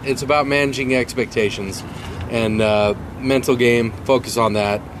what? It's about managing expectations and mental game. Focus on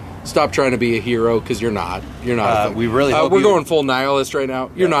that. Stop trying to be a hero, because you're not. You're not. We really hope we're going full nihilist right now.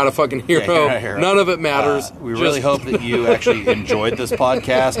 You're not a fucking hero. Yeah, you're not a hero. None of it matters. We really hope that you actually enjoyed this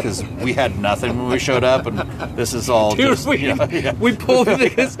podcast, because we had nothing when we showed up, and this is all Dude, just... we pulled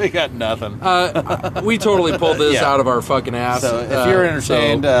this. We got nothing. We totally pulled this out of our fucking ass. So if you're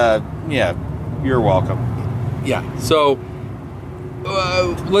entertained, you're welcome. Yeah. So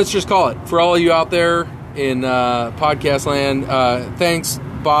let's just call it. For all of you out there in podcast land, thanks,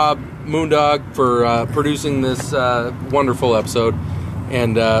 Bob Moondog, for producing this wonderful episode.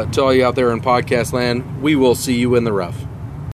 And to all you out there in podcast land, we will see you in the rough.